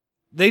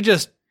 they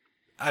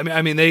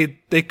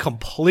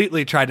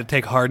completely tried to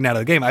take Harden out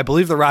of the game. I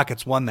believe the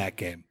Rockets won that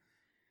game.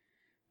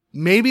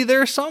 Maybe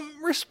there's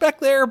some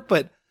respect there,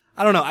 but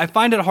I don't know. I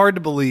find it hard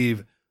to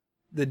believe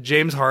that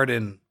James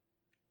Harden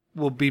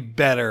will be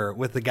better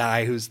with the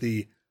guy who's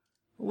the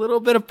little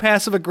bit of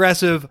passive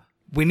aggressive.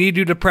 We need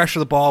you to pressure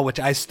the ball, which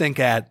I stink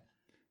at,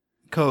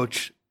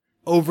 coach,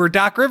 over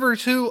Doc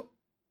Rivers, who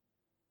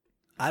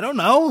I don't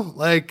know.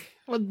 Like,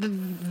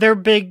 their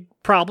big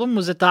problem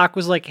was that Doc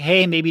was like,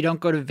 "Hey, maybe don't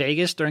go to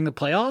Vegas during the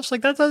playoffs."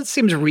 Like that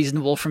seems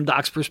reasonable from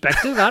Doc's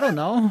perspective. I don't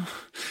know,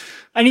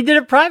 and he did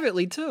it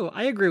privately too.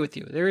 I agree with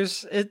you.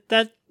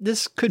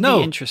 This could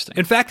be interesting.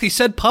 In fact, he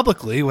said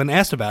publicly when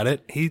asked about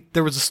it,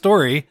 there was a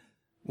story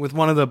with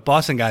one of the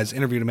Boston guys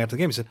interviewed him after the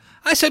game. He said,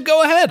 "I said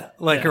go ahead,"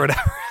 or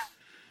whatever.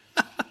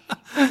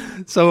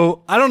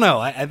 So I don't know.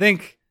 I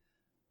think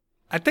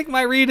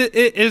my read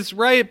is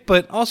right,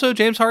 but also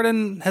James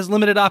Harden has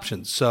limited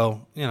options.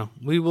 So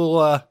we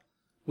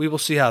will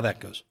see how that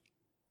goes.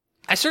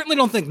 I certainly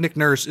don't think Nick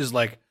Nurse is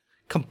like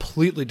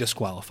completely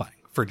disqualifying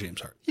for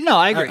James Harden. No,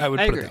 I agree. I would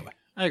put it that way.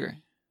 I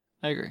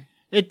agree.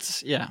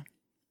 It's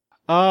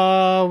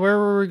where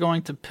were we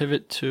going to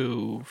pivot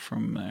to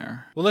from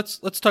there? Well,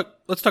 let's talk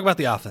about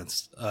the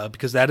offense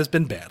because that has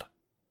been bad.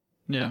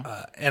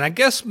 Yeah. And I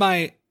guess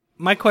my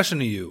question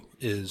to you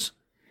is,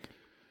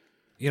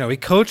 he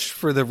coached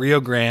for the Rio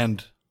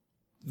Grande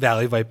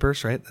Valley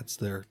Vipers, right? That's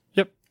their.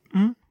 Yep.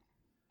 Mm-hmm.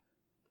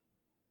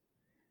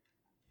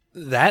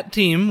 That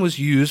team was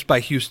used by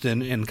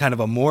Houston in kind of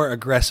a more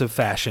aggressive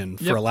fashion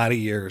for a lot of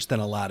years than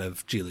a lot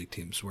of G League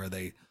teams, where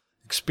they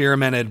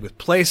experimented with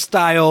play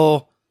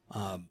style.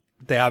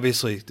 They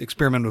obviously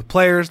experimented with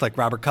players like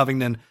Robert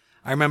Covington.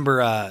 I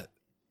remember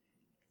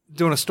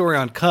doing a story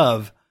on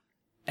Cov,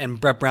 and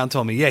Brett Brown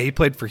told me, he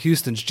played for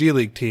Houston's G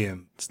League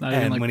team. It's not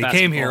and even like when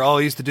basketball. He came here, all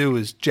he used to do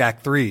was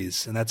jack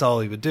threes, and that's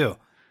all he would do.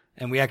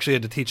 And we actually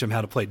had to teach him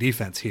how to play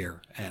defense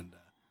here. And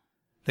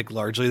I think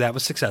largely that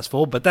was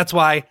successful. But that's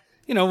why,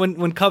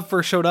 when Cov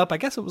first showed up, I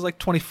guess it was like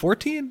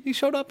 2014 he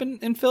showed up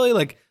in Philly.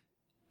 Like,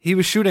 he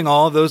was shooting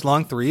all of those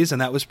long threes,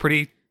 and that was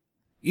pretty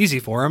easy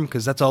for him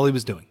because that's all he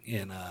was doing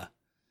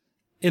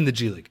in the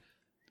G League.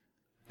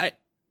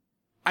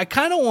 I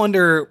kind of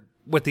wonder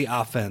with the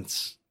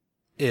offense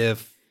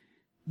if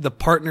the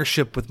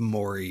partnership with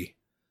Morey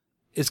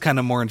is kind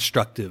of more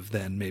instructive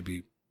than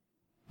maybe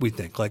we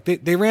think. Like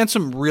they ran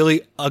some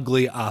really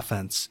ugly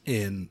offense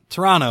in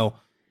Toronto,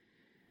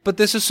 but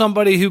this is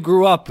somebody who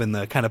grew up in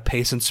the kind of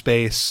pace and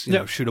space,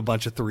 shoot a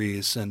bunch of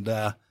threes. And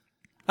I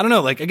don't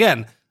know, like,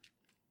 again,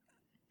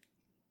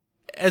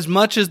 as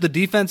much as the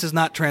defense is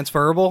not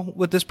transferable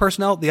with this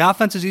personnel, the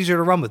offense is easier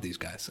to run with these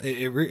guys.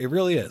 It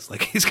really is.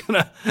 Like,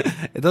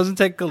 it doesn't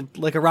take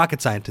a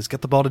rocket scientist.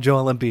 Get the ball to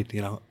Joel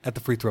Embiid, at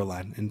the free throw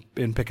line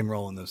and pick and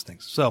roll and those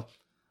things. So,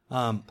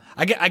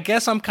 I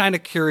guess I'm kind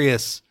of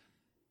curious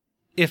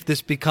if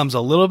this becomes a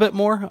little bit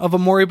more of a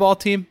Morey ball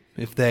team,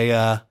 if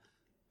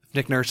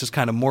Nick Nurse is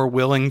kind of more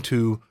willing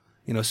to,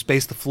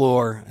 space the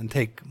floor and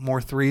take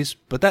more threes.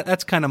 But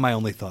that's kind of my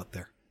only thought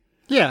there.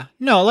 Yeah.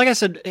 No, like I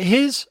said,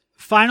 his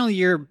final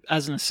year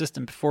as an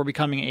assistant before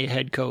becoming a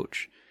head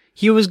coach,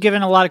 he was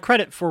given a lot of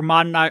credit for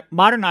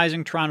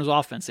modernizing Toronto's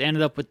offense. They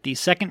ended up with the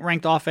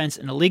second-ranked offense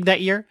in the league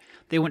that year.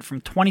 They went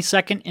from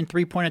 22nd in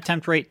three-point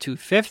attempt rate to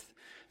 5th.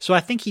 So I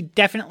think he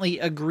definitely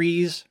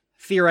agrees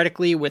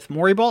theoretically with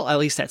Morey ball, at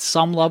least at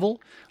some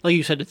level. Like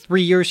you said, the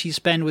 3 years he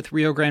spent with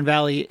Rio Grande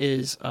Valley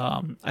is,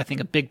 I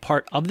think, a big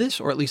part of this,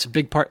 or at least a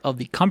big part of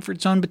the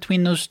comfort zone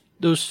between those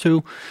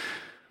two.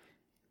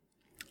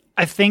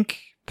 I think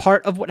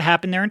part of what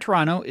happened there in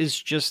Toronto is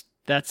just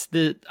that's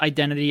the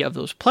identity of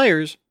those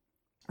players.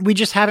 we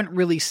just haven't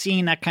really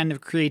seen that kind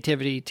of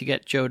creativity to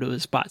get Joe to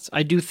his spots.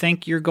 I do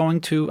think you're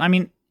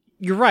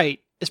right.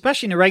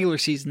 Especially in the regular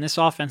season, this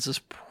offense is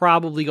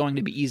probably going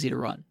to be easy to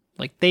run.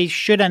 Like, they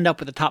should end up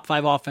with a top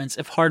 5 offense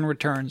if Harden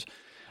returns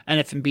and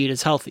if Embiid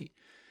is healthy.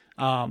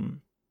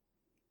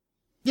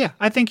 Yeah,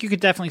 I think you could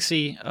definitely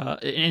see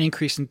an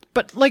increase in,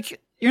 but like,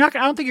 I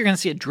don't think you're going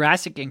to see a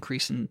drastic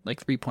increase in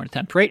like 3-point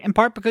attempt rate, in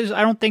part because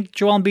I don't think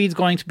Joel Embiid's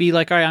going to be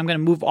like, all right, I'm going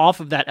to move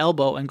off of that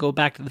elbow and go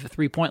back to the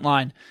 3-point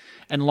line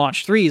and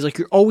launch threes. Like,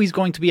 you're always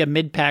going to be a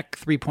mid-pack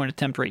 3-point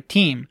attempt rate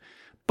team.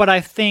 But I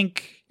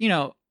think, I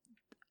don't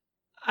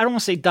want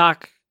to say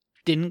Doc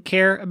didn't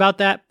care about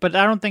that, but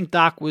I don't think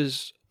Doc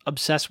was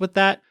obsessed with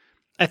that.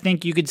 I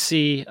think you could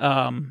see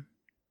an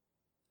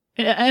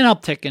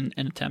uptick in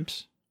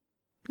attempts.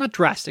 Not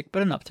drastic,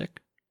 but an uptick.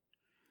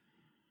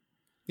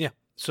 Yeah.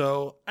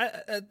 So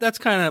that's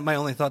kind of my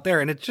only thought there.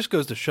 And it just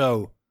goes to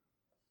show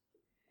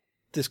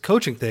this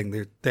coaching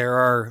thing. There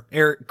are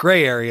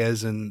gray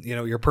areas, and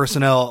your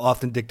personnel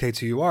often dictates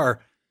who you are,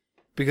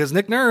 because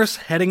Nick Nurse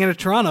heading into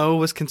Toronto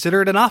was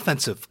considered an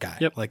offensive guy.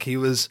 Yep. Like, he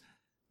was,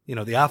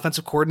 the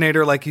offensive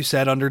coordinator, like you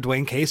said, under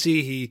Dwayne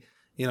Casey. He,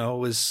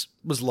 was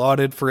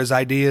lauded for his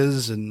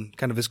ideas and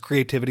kind of his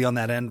creativity on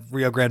that end.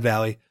 Rio Grande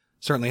Valley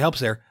certainly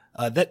helps there.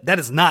 That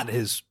is not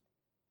his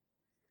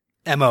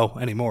MO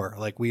anymore.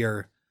 Like, we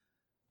are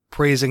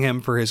praising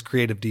him for his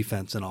creative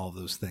defense and all of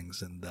those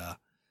things, and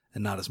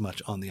not as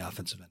much on the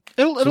offensive end.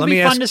 It'll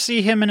be fun to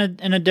see him in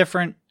a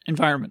different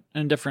environment,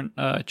 in a different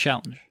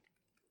challenge.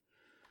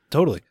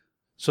 Totally.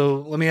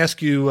 So let me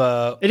ask you,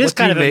 it is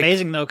kind of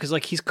amazing though, because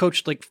like, he's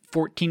coached like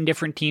 14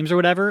 different teams or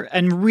whatever,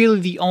 and really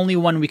the only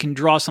one we can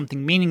draw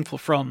something meaningful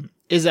from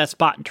is that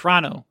spot in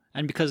Toronto.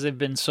 And because they've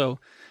been so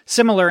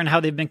similar in how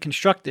they've been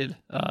constructed,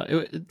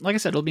 like I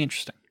said, it'll be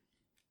interesting.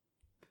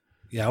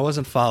 Yeah, I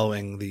wasn't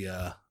following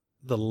the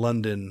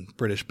London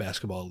British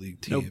Basketball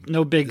League team.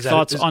 No big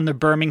thoughts on the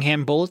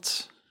Birmingham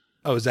Bullets.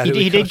 Oh, is that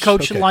he did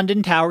coach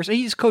London Towers.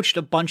 He's coached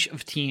a bunch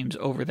of teams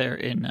over there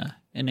in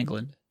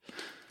England.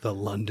 The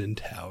London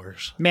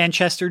Towers.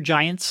 Manchester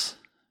Giants.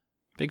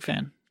 Big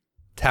fan.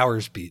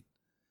 Towers beat.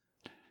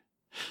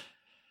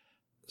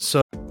 So,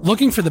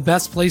 looking for the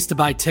best place to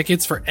buy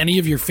tickets for any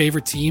of your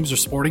favorite teams or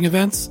sporting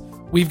events?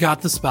 We've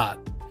got the spot.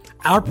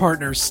 Our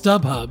partner,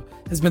 StubHub,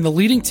 has been the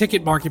leading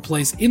ticket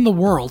marketplace in the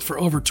world for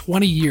over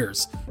 20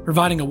 years,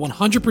 providing a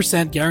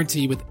 100%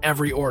 guarantee with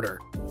every order.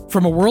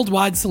 From a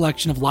worldwide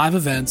selection of live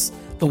events,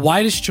 the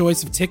widest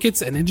choice of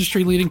tickets, and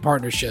industry-leading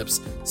partnerships,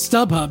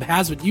 StubHub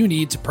has what you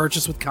need to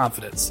purchase with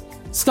confidence.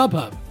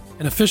 StubHub,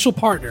 an official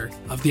partner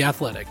of The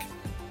Athletic.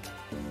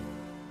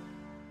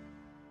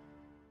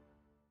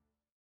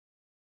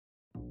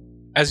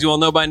 As you all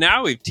know by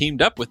now, we've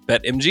teamed up with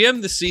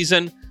BetMGM this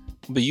season.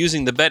 We'll be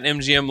using the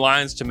BetMGM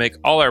lines to make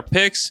all our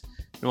picks,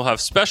 and we'll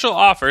have special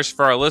offers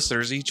for our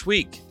listeners each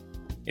week.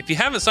 If you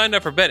haven't signed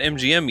up for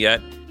BetMGM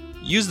yet,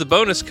 use the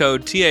bonus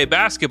code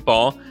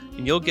TABasketball,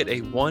 and you'll get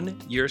a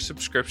 1-year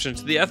subscription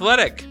to The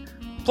Athletic.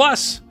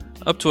 Plus,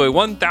 up to a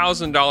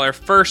 $1,000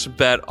 first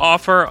bet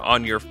offer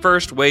on your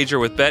first wager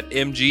with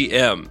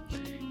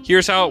BetMGM.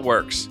 Here's how it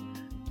works.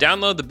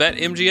 Download the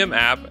BetMGM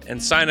app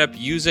and sign up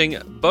using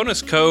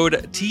bonus code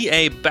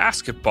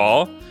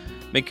TABasketball.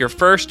 Make your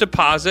first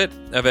deposit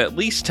of at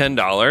least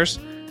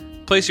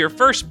 $10. Place your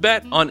first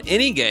bet on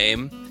any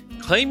game.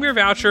 Claim your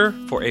voucher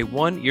for a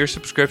 1-year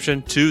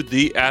subscription to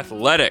The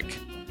Athletic.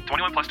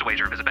 21 plus to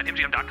wager. Visit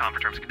BetMGM.com for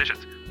terms and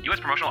conditions. U.S.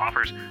 promotional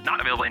offers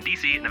not available in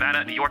D.C.,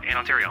 Nevada, New York, and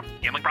Ontario.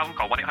 Gambling problem?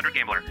 Call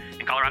 1-800-GAMBLER.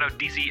 In Colorado,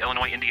 D.C.,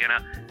 Illinois,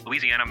 Indiana,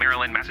 Louisiana,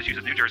 Maryland,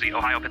 Massachusetts, New Jersey,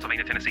 Ohio,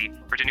 Pennsylvania, Tennessee,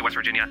 Virginia, West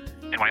Virginia,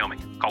 and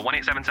Wyoming. Call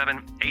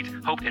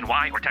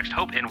 1-877-8-HOPE-NY or text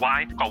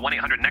HOPE-NY. Call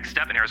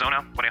 1-800-NEXT-STEP in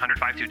Arizona,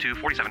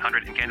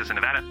 1-800-522-4700 in Kansas and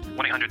Nevada,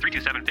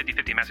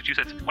 1-800-327-5050 in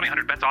Massachusetts,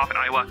 1-800-BETS-OFF in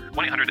Iowa,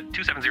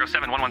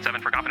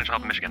 1-800-270-7117 for confidential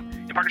help in Michigan.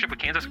 In partnership with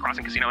Kansas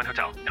Crossing Casino and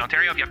Hotel. In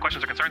Ontario, if you have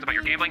questions or concerns about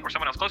your gambling or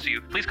someone else close to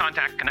you, please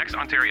contact Connects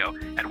Ontario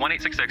at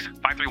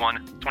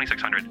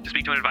 1-866-531-2600 to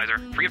speak to an advisor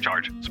free of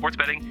charge. Sports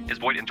betting is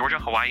void in Georgia,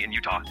 Hawaii, and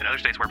Utah, and other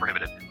states where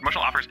prohibited.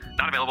 Promotional offers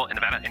not available in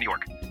Nevada and New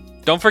York.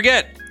 Don't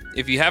forget,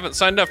 if you haven't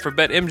signed up for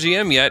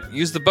BetMGM yet,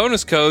 use the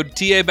bonus code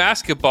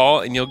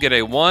TABasketball and you'll get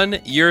a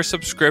 1-year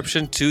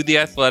subscription to The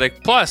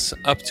Athletic, plus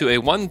up to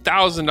a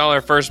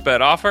 $1,000 first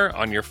bet offer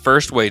on your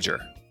first wager.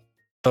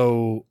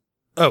 So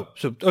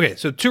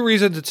 2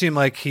 reasons it seemed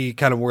like he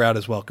kind of wore out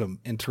his welcome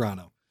in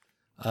Toronto.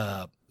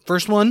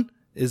 First one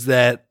is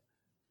that,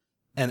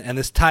 and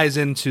this ties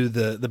into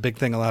the big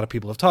thing a lot of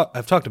people have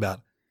talked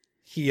about.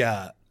 He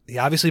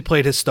obviously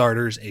played his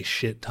starters a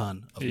shit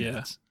ton of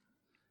minutes.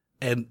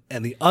 And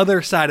the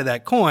other side of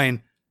that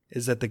coin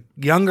is that the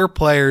younger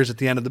players at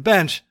the end of the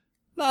bench,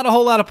 not a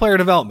whole lot of player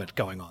development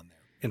going on there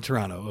in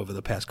Toronto over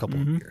the past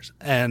couple of years.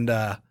 And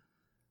I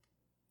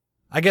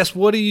guess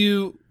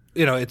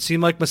it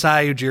seemed like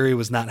Masai Ujiri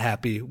was not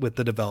happy with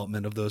the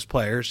development of those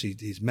players.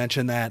 He's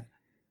mentioned that.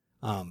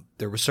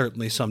 There was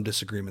certainly some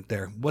disagreement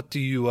there. What do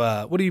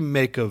you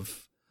make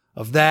of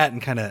that,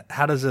 and kind of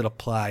how does it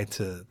apply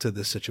to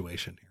this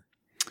situation here?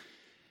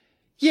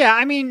 Yeah,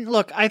 I mean,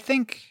 look, I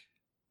think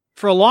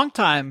For a long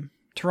time,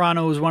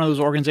 Toronto was one of those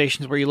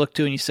organizations where you look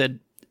to and you said,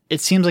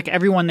 it seems like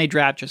everyone they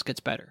draft just gets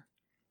better.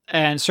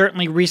 And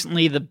certainly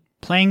recently, the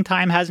playing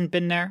time hasn't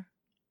been there.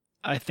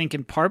 I think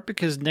in part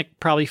because Nick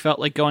probably felt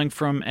like going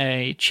from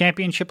a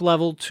championship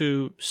level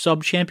to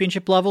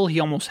sub-championship level, he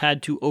almost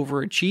had to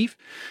overachieve.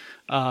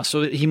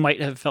 So he might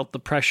have felt the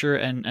pressure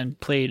and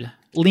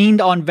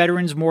leaned on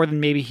veterans more than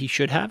maybe he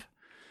should have.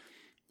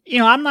 You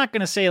know, I'm not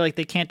going to say like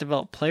they can't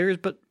develop players,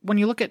 but when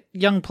you look at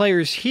young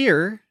players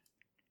here,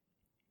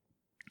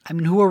 I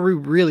mean, who are we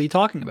really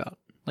talking about?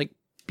 Like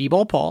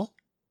B-Ball Paul,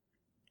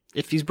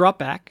 if he's brought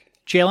back.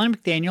 Jalen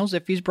McDaniels,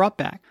 if he's brought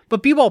back.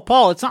 But B-Ball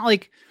Paul, it's not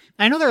like...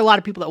 I know there are a lot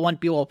of people that want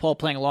B-Ball Paul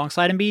playing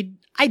alongside Embiid.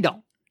 I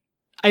don't.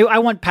 I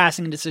want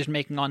passing and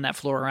decision-making on that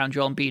floor around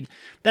Joel Embiid.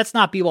 That's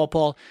not B-Ball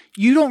Paul.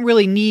 You don't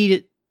really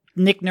need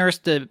Nick Nurse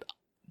to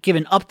give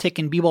an uptick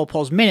in B-Ball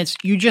Paul's minutes.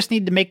 You just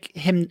need to make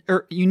him...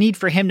 or you need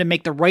for him to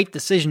make the right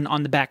decision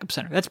on the backup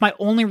center. That's my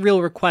only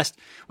real request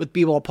with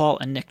B-Ball Paul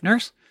and Nick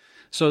Nurse.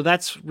 So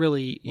that's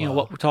really, you know,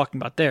 what we're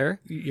talking about there.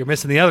 You're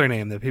missing the other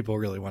name that people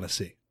really want to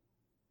see.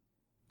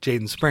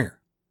 Jaden Springer.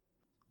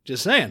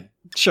 Just saying.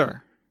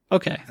 Sure.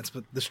 Okay. That's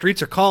what the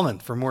streets are calling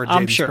for more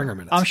Jaden Springer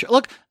minutes. I'm sure.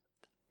 Look,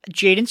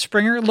 Jaden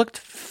Springer looked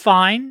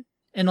fine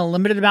in a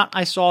limited amount.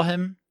 I saw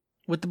him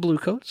with the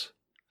Bluecoats.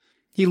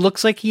 He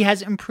looks like he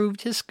has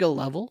improved his skill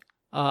level.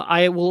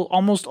 I will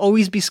almost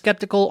always be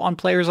skeptical on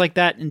players like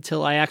that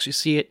until I actually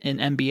see it in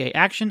NBA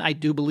action. I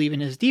do believe in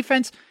his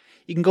defense.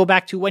 You can go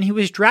back to when he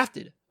was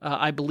drafted.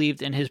 I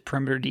believed in his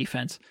perimeter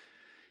defense.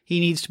 He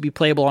needs to be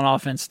playable on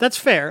offense. That's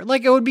fair.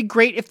 Like, it would be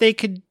great if they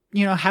could,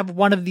 you know, have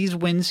one of these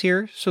wins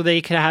here so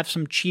they could have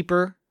some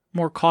cheaper,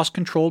 more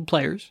cost-controlled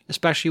players,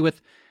 especially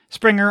with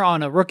Springer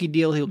on a rookie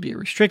deal. He'll be a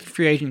restricted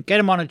free agent. Get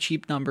him on a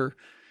cheap number.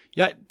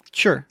 Yeah,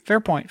 sure. Fair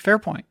point.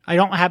 I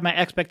don't have my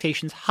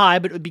expectations high,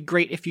 but it would be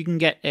great if you can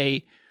get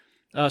a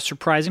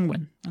surprising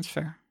win. That's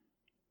fair.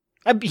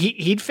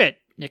 He'd fit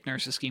Nick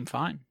Nurse's scheme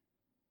fine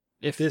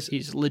if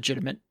he's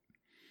legitimate.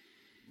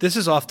 This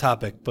is off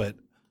topic, but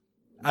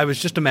I was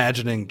just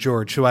imagining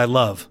George, who I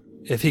love,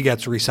 if he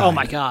gets re-signed. Oh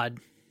my God.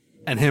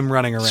 And him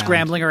running around.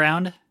 Scrambling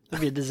around.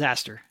 That'd be a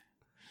disaster.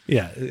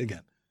 Yeah,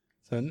 again.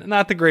 So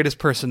not the greatest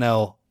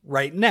personnel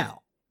right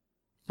now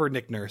for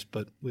Nick Nurse,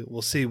 but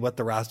we'll see what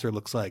the roster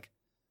looks like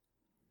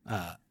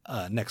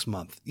next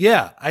month.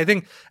 Yeah, I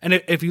think, and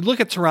if you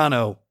look at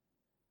Toronto,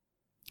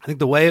 I think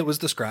the way it was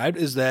described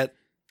is that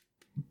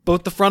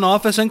both the front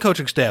office and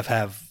coaching staff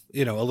have,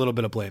 you know, a little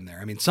bit of blame there.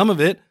 I mean, some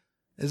of it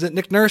is that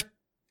Nick Nurse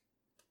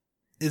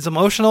is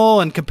emotional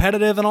and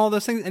competitive and all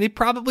those things, and he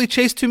probably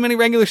chased too many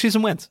regular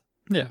season wins.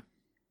 Yeah.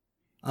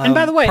 And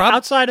by the way,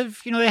 outside of,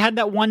 you know, they had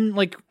that one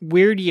like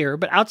weird year,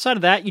 but outside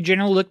of that, you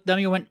generally looked at them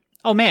and you went,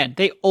 oh man,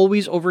 they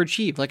always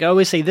overachieve. Like I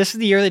always say, this is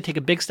the year they take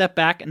a big step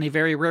back and they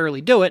very rarely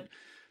do it.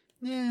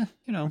 Yeah,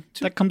 you know,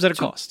 that comes at a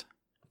cost.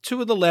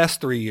 2 of the last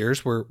 3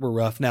 years were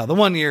rough. Now, the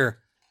 1 year,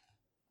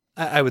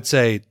 I would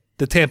say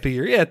the Tampa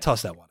year, yeah,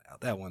 toss that one out.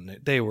 That one,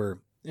 they were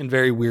in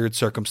very weird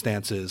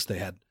circumstances. They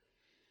had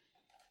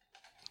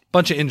a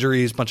bunch of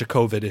injuries, bunch of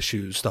COVID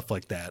issues, stuff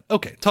like that.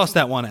 Okay, toss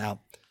that one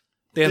out.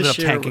 They ended up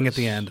tanking at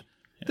the end.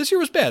 Yeah. This year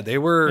was bad. They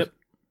were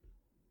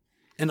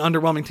an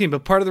underwhelming team,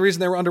 but part of the reason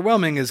they were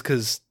underwhelming is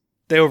because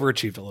they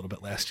overachieved a little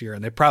bit last year,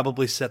 and they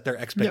probably set their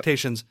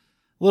expectations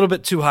a little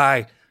bit too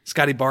high.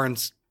 Scotty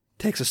Barnes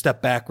takes a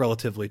step back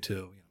relatively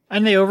too.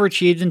 And they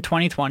overachieved in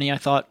 2020, I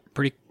thought,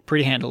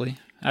 pretty handily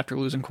after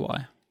losing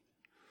Kawhi.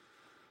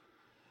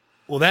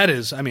 Well, that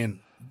is, I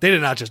mean, they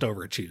did not just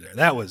overachieve there.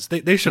 That was,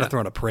 they should have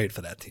thrown a parade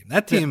for that team.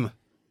 That team,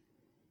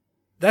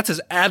 that's as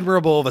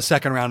admirable of a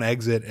second-round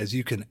exit as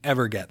you can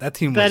ever get. That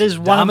team was dominant. That is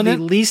one of the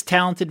least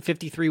talented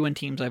 53-win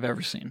teams I've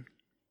ever seen.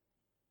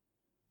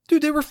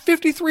 Dude, they were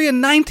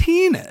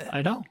 53-19.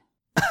 I know.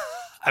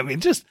 I mean,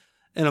 just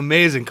an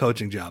amazing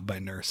coaching job by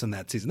Nurse in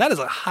that season. That is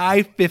a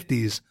high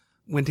 50s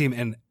win team,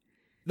 and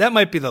that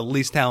might be the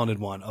least talented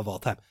one of all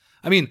time.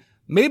 I mean,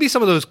 maybe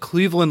some of those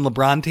Cleveland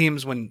LeBron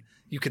teams when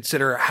you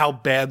consider how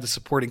bad the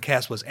supporting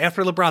cast was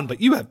after LeBron,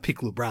 but you have peak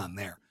LeBron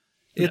there.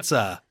 It's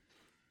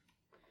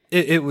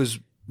it was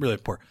really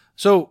poor.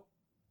 So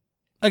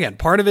again,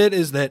 part of it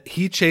is that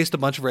he chased a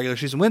bunch of regular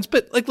season wins,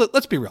 but like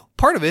let's be real.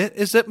 Part of it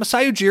is that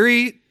Masai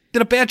Ujiri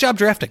did a bad job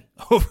drafting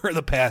over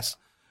the past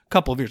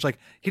couple of years. Like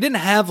he didn't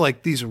have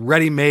like these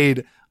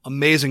ready-made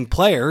amazing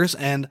players,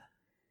 and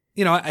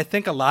you know, I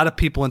think a lot of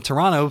people in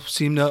Toronto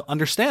seem to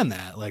understand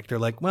that. Like they're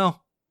like,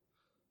 well,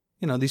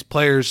 you know, these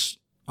players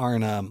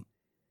aren't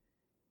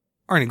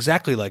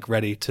exactly like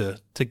ready to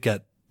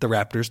get the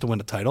Raptors to win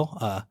a title.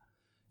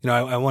 You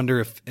know, I wonder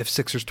if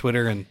Sixers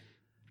Twitter and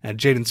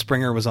Jaden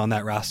Springer was on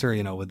that roster,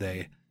 you know,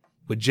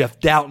 would Jeff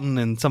Doughton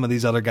and some of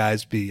these other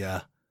guys be,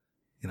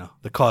 you know,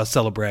 the cause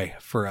celebre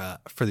for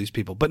these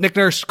people. But Nick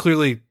Nurse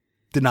clearly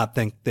did not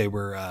think they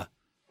were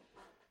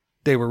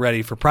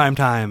ready for prime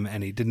time,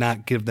 and he did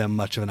not give them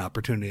much of an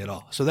opportunity at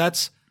all. So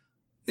that's,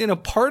 you know,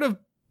 part of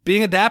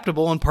being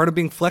adaptable and part of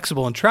being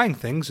flexible and trying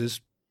things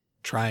is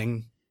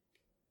trying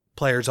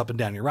players up and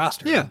down your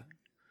roster. Yeah.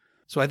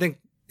 So I think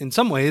in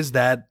some ways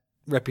that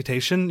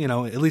reputation, you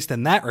know, at least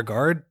in that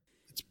regard,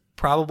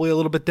 probably a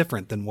little bit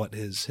different than what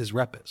his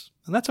rep is.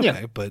 And that's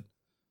okay. Yeah. But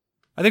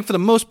I think for the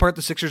most part,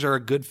 the Sixers are a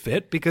good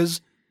fit because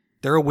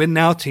they're a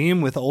win-now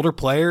team with older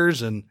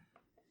players. And,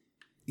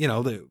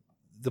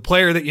 the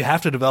player that you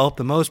have to develop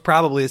the most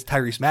probably is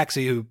Tyrese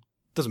Maxey, who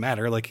doesn't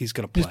matter. Like, he's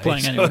going to play. He's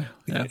playing anyway.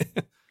 Yeah.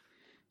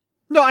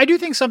 No, I do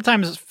think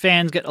sometimes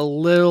fans get a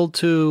little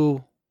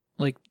too,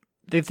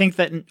 they think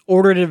that in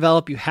order to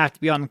develop, you have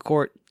to be on the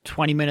court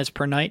 20 minutes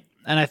per night.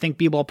 And I think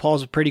B-Ball Paul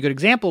is a pretty good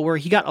example where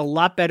he got a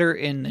lot better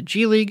in the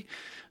G League.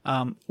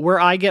 Where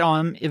I get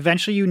on him,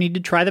 eventually you need to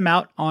try them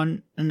out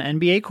on an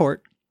NBA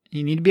court.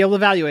 You need to be able to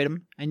evaluate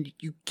them, and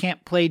you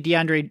can't play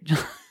DeAndre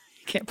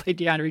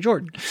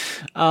Jordan.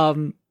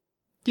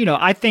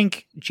 I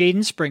think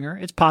Jaden Springer,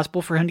 it's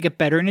possible for him to get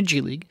better in a G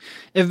League.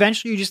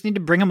 Eventually you just need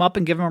to bring him up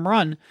and give him a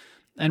run.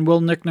 And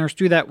will Nick Nurse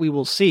do that? We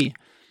will see.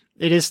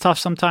 It is tough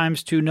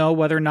sometimes to know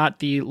whether or not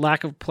the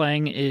lack of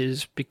playing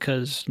is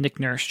because Nick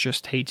Nurse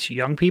just hates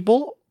young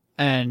people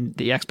and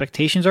the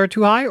expectations are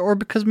too high, or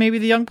because maybe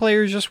the young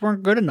players just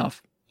weren't good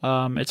enough.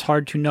 It's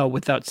hard to know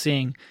without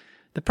seeing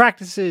the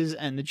practices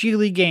and the G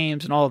League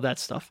games and all of that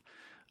stuff.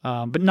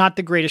 But not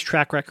the greatest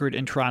track record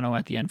in Toronto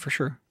at the end, for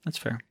sure. That's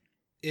fair.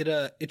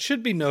 It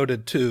should be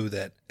noted, too,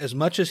 that as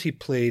much as he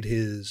played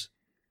his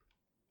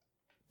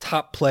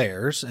top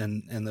players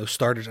and those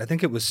starters, I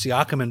think it was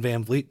Siakam and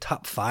Van Vliet,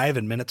 top 5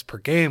 in minutes per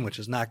game, which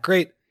is not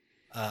great.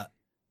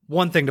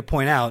 One thing to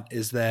point out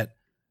is that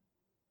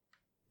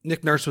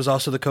Nick Nurse was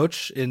also the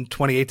coach in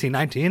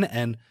 2018-19,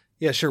 and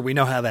yeah, sure, we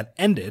know how that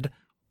ended,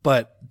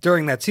 but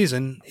during that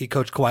season, he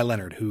coached Kawhi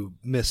Leonard, who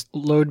missed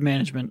load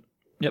management.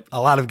 Yep, a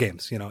lot of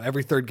games.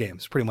 Every third game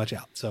is pretty much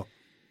out. So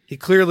he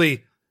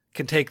clearly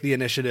can take the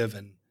initiative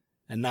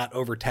and not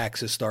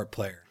overtax his star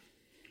player.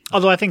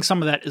 Although I think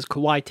some of that is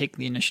Kawhi taking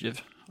the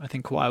initiative. I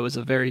think Kawhi was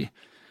a very,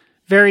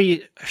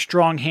 very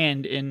strong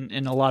hand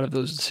in a lot of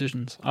those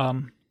decisions.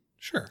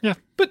 Sure. Yeah.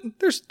 But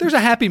there's a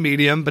happy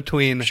medium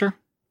between Sure.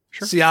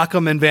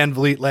 Siakam and Van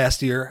Vliet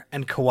last year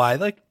and Kawhi.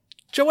 Like,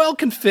 Joel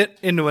can fit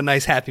into a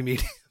nice happy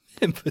medium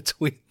in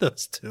between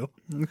those two.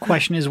 The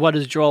question is, what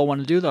does Joel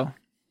want to do, though?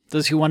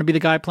 Does he want to be the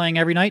guy playing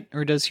every night,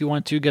 or does he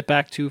want to get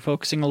back to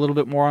focusing a little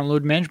bit more on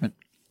load management?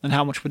 And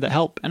how much would that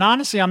help? And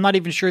honestly, I'm not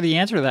even sure the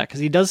answer to that,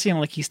 because he does seem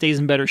like he stays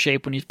in better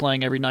shape when he's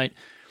playing every night.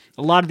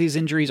 A lot of these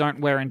injuries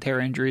aren't wear and tear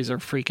injuries or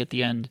freak at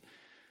the end.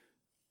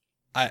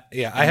 I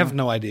have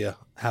no idea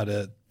how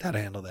to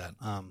handle that.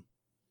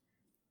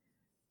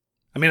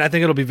 I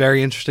think it'll be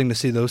very interesting to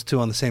see those two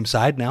on the same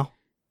side now.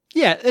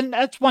 Yeah, and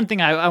that's one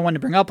thing I wanted to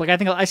bring up. I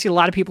think I see a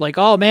lot of people like,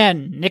 oh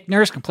man, Nick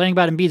Nurse complaining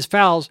about Embiid's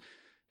fouls.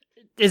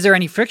 Is there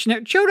any friction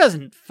there? Joe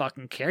doesn't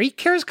fucking care. He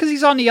cares because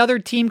he's on the other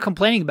team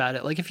complaining about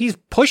it. If he's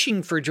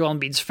pushing for Joel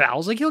Embiid's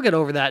fouls, he'll get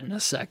over that in a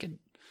second.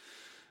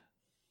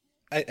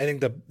 I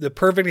think the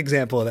perfect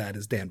example of that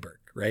is Dan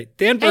Burke, right?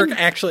 Dan Burke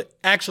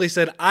actually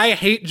said, I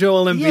hate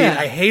Joel Embiid. Yeah,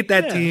 I hate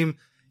that team.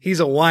 He's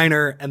a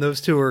whiner, and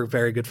those two are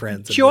very good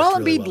friends. Joel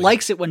Embiid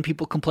likes it when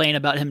people complain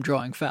about him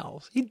drawing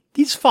fouls.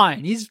 He's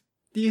fine. He's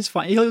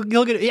fine.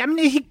 He'll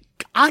get.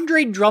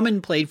 Andre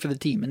Drummond played for the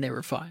team, and they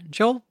were fine.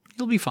 Joel,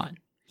 he'll be fine.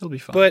 He'll be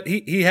fine. But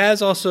he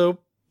has also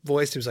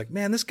voiced, he was like,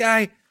 man, this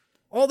guy,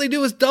 all they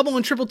do is double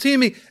and triple team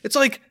me. It's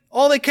like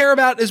all they care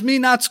about is me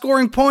not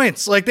scoring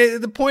points.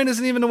 The point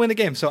isn't even to win the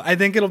game. So I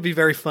think it'll be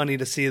very funny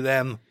to see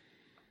them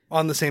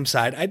on the same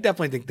side. I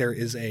definitely think there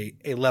is a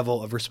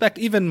level of respect.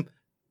 Even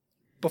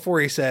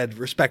before he said,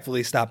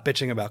 respectfully stop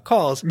bitching about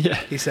calls,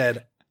 He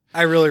said,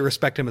 I really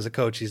respect him as a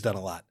coach. He's done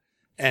a lot.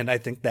 And I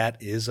think that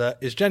is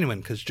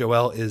genuine, because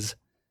Joel is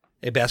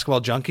a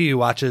basketball junkie who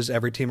watches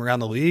every team around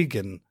the league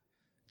and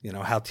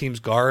how teams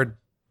guard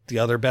the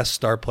other best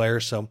star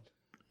players. So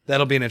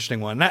that'll be an interesting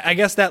one. And I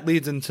guess that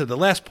leads into the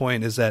last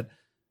point, is that,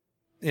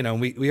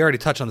 we already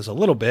touched on this a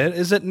little bit,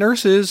 is that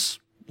Nurse's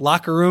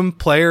locker room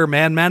player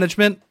man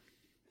management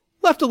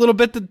left a little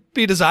bit to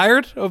be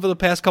desired over the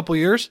past couple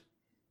years.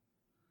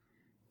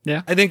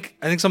 Yeah. I think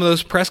some of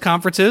those press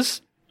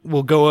conferences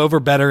will go over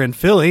better in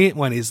Philly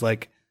when he's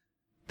like,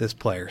 this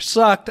player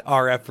sucked,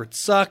 our efforts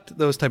sucked,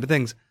 those type of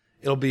things.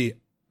 It'll be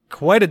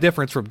quite a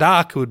difference from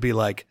Doc, who would be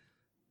like,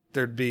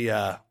 there'd be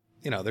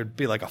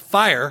like a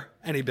fire,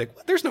 and he'd be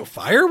like, there's no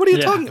fire. What are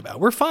you talking about?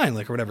 We're fine,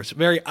 or whatever. It's a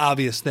very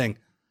obvious thing.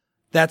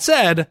 That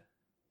said,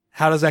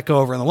 how does that go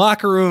over in the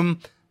locker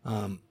room?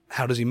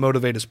 How does he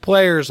motivate his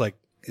players?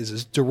 Is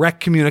his direct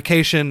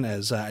communication,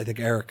 as I think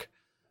Eric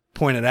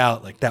pointed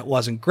out, that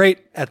wasn't great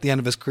at the end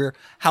of his career.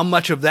 How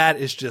much of that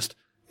is just,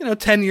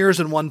 10 years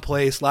in one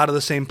place, a lot of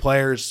the same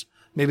players,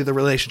 maybe the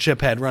relationship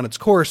had run its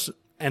course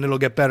and it'll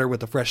get better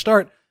with a fresh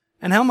start.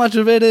 And how much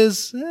of it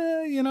is,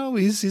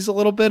 he's a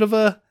little bit of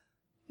a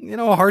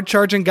hard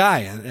charging guy,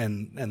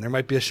 and there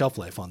might be a shelf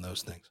life on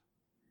those things.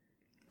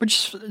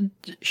 Which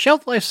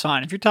shelf life's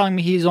fine. If you're telling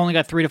me he's only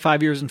got 3 to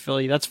 5 years in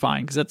Philly, that's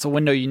fine, because that's a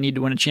window you need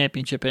to win a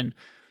championship in.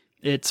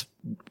 It's,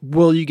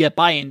 will you get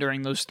buy-in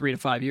during those 3 to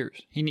 5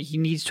 years? He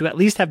needs to at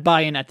least have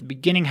buy-in at the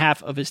beginning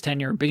half of his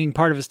tenure, beginning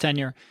part of his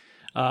tenure,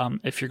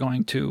 if you're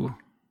going to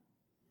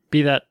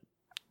be that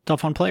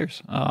tough on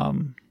players.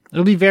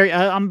 It'll be very.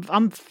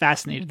 I'm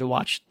fascinated to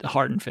watch the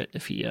Harden fit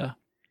if he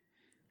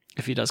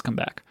if he does come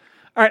back.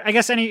 All right, I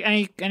guess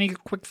any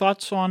quick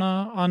thoughts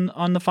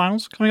on the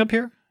finals coming up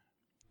here?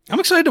 I'm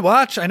excited to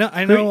watch. I know.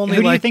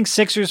 Who do you think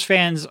Sixers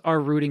fans are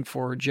rooting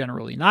for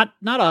generally? Not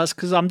us,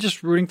 because I'm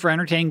just rooting for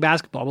entertaining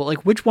basketball. But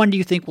like, which one do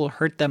you think will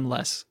hurt them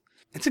less?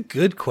 It's a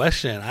good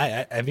question.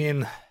 I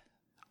mean,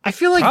 I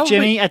feel like probably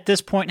Jimmy at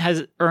this point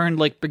has earned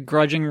like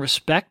begrudging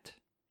respect,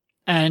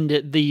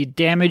 and the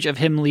damage of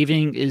him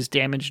leaving is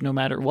damage no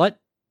matter what.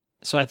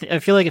 So I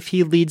feel like if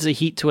he leads the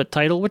Heat to a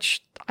title,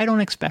 which I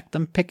don't expect,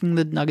 I'm picking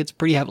the Nuggets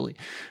pretty heavily.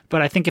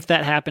 But I think if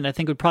that happened, I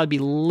think it would probably be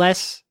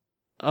less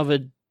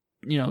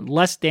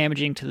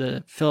damaging to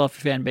the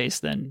Philadelphia fan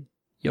base than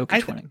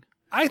Jokic winning.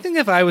 I think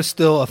if I was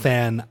still a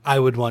fan, I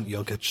would want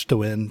Jokic to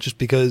win, just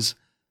because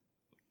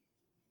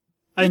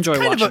I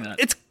enjoy watching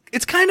that.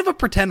 It's kind of a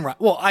pretend.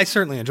 Well, I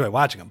certainly enjoy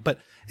watching them, but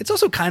it's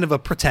also kind of a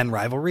pretend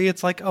rivalry.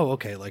 It's like, oh,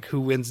 okay, like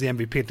who wins the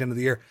MVP at the end of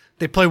the year?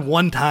 They play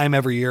one time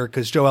every year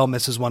because Joel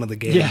misses one of the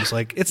games. Yeah.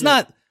 Like it's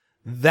not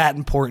that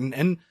important.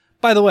 And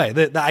by the way,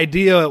 the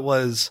idea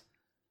was,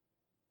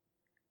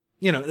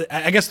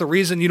 I guess the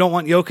reason you don't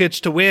want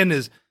Jokic to win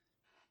is,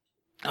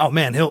 oh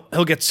man,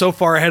 he'll get so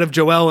far ahead of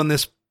Joel in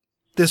this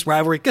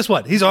rivalry. Guess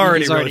what? He's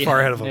already really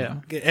far ahead of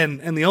him. Yeah.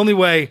 And the only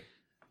way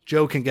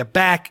Joe can get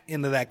back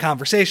into that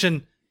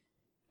conversation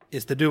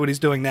is to do what he's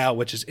doing now,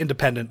 which is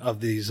independent of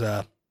these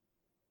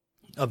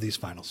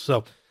finals.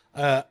 So,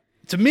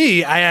 to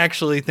me, I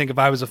actually think if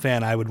I was a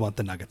fan, I would want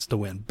the Nuggets to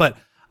win. But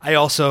I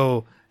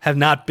also have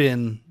not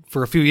been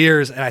for a few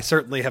years, and I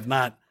certainly have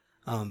not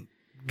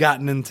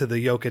gotten into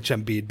the Jokic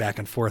Embiid back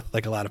and forth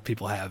like a lot of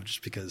people have,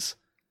 just because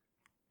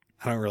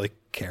I don't really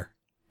care.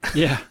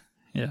 Yeah.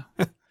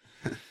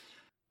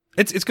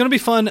 It's going to be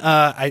fun.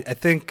 I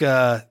think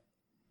I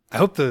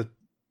hope the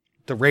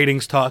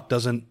ratings talk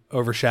doesn't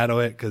overshadow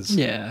it, because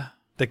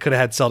they could have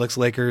had Celtics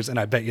Lakers, and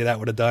I bet you that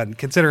would have done,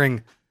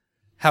 considering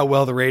how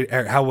well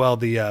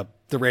the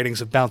ratings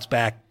have bounced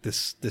back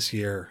this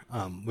year,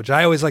 which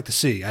I always like to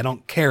see. I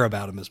don't care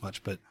about them as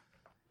much, but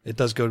it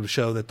does go to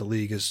show that the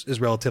league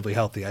is relatively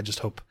healthy. I just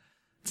hope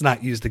it's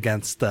not used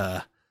against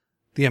the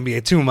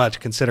NBA too much,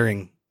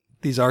 considering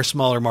these are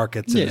smaller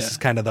markets. And this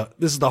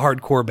is the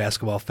hardcore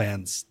basketball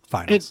fans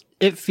finals.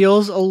 It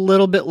feels a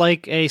little bit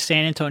like a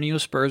San Antonio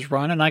Spurs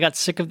run, and I got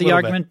sick of the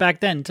argument back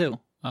then too.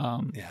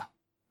 Yeah.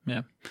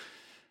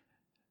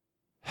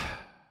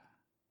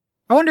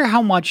 I wonder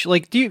how much,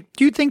 like, do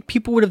you think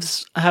people would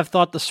have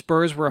thought the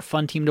Spurs were a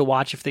fun team to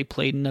watch if they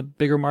played in a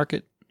bigger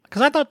market?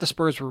 Because I thought the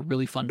Spurs were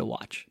really fun to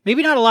watch.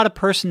 Maybe not a lot of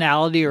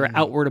personality or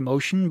outward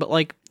emotion, but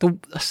like the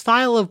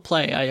style of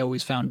play I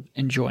always found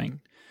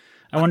enjoying.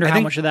 I wonder how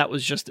much of that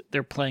was just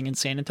they're playing in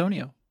San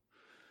Antonio.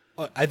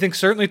 I think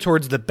certainly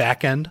towards the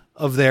back end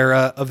of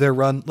their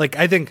run. Like,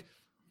 I think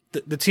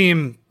the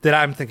team that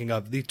I'm thinking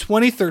of, the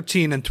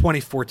 2013 and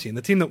 2014,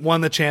 the team that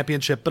won the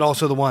championship, but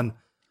also the one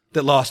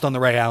that lost on the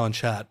Ray Allen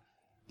shot.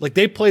 Like,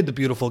 they played the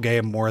beautiful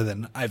game more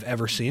than I've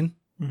ever seen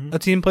a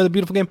team play the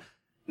beautiful game.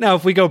 Now,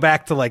 if we go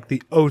back to like the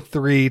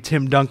 2003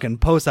 Tim Duncan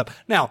post-up.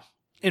 Now,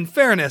 in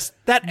fairness,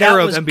 that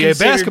era of NBA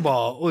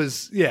basketball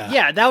was,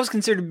 Yeah, that was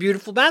considered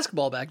beautiful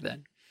basketball back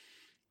then.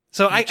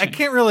 So I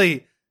can't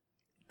really...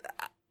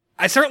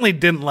 I certainly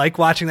didn't like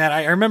watching that.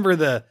 I remember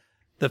the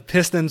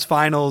Pistons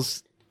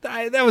finals.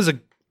 That was a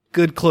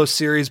good close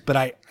series, but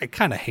I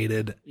kind of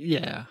hated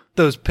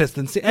those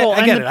Pistons. Well,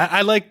 I get it.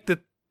 I like that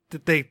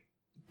they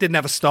didn't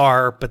have a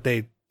star, but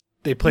they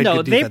played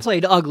good defense. They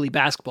played ugly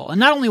basketball. And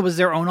not only was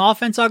their own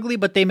offense ugly,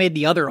 but they made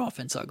the other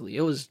offense ugly.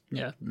 It was,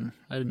 I didn't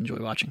enjoy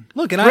watching.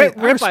 Look, and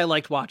Rip I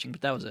liked watching,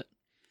 but that was it.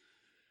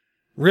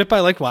 Rip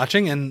I liked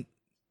watching, and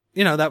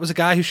that was a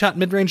guy who shot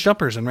mid-range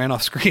jumpers and ran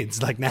off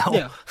screens. Like now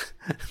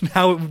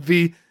it would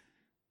be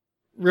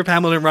Rip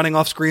Hamilton running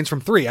off screens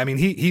from three. I mean,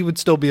 he would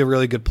still be a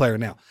really good player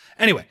now.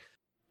 Anyway,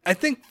 I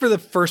think for the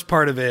first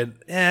part of it,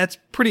 it's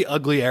pretty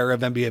ugly era of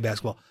NBA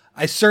basketball.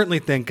 I certainly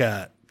think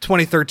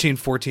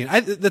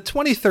 2013-14, the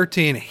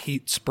 2013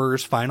 Heat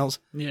Spurs finals,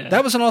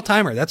 that was an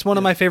all-timer. That's one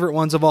of my favorite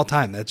ones of all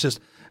time. That's just,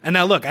 and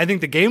now look, I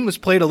think the game was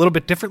played a little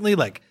bit differently.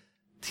 Like,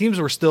 teams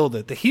were still,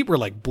 the Heat were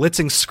like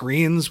blitzing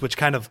screens, which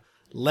kind of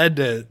led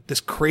to this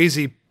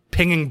crazy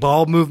pinging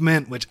ball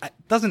movement, which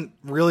doesn't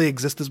really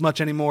exist as much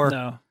anymore.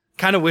 No.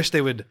 Kind of wish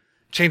they would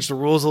change the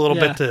rules a little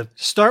bit to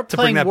start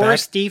playing bring that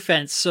worse back.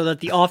 Defense so that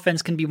the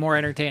offense can be more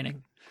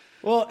entertaining.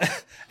 Well,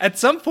 at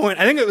some point,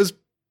 I think it was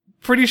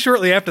pretty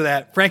shortly after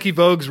that, Frankie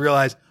Vogues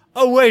realized,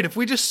 oh wait, if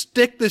we just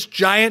stick this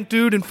giant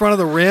dude in front of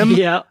the rim,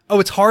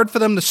 it's hard for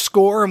them to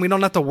score and we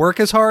don't have to work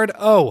as hard.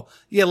 Oh,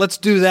 yeah, let's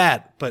do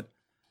that. But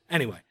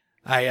anyway,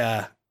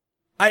 I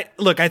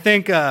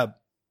think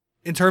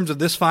in terms of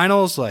this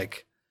finals,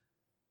 like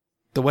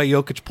the way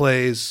Jokic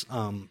plays,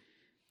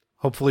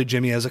 hopefully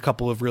Jimmy has a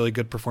couple of really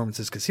good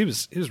performances, because he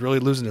was really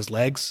losing his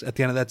legs at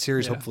the end of that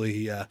series. Yeah. Hopefully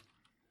he,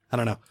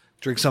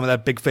 drinks some of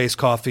that big face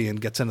coffee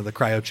and gets into the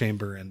cryo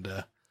chamber and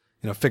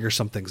figures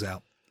some things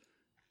out.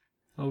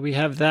 Well, we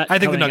have that. I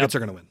think the Nuggets are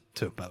going to win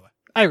too, by the way.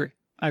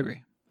 I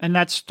agree. And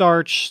that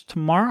starts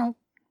tomorrow?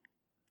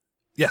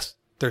 Yes,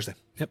 Thursday.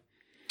 Yep.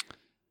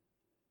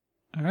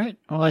 All right.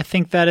 Well, I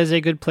think that is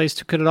a good place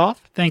to cut it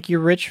off. Thank you,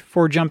 Rich,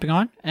 for jumping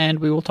on, and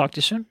we will talk to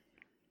you soon.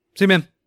 See you, man.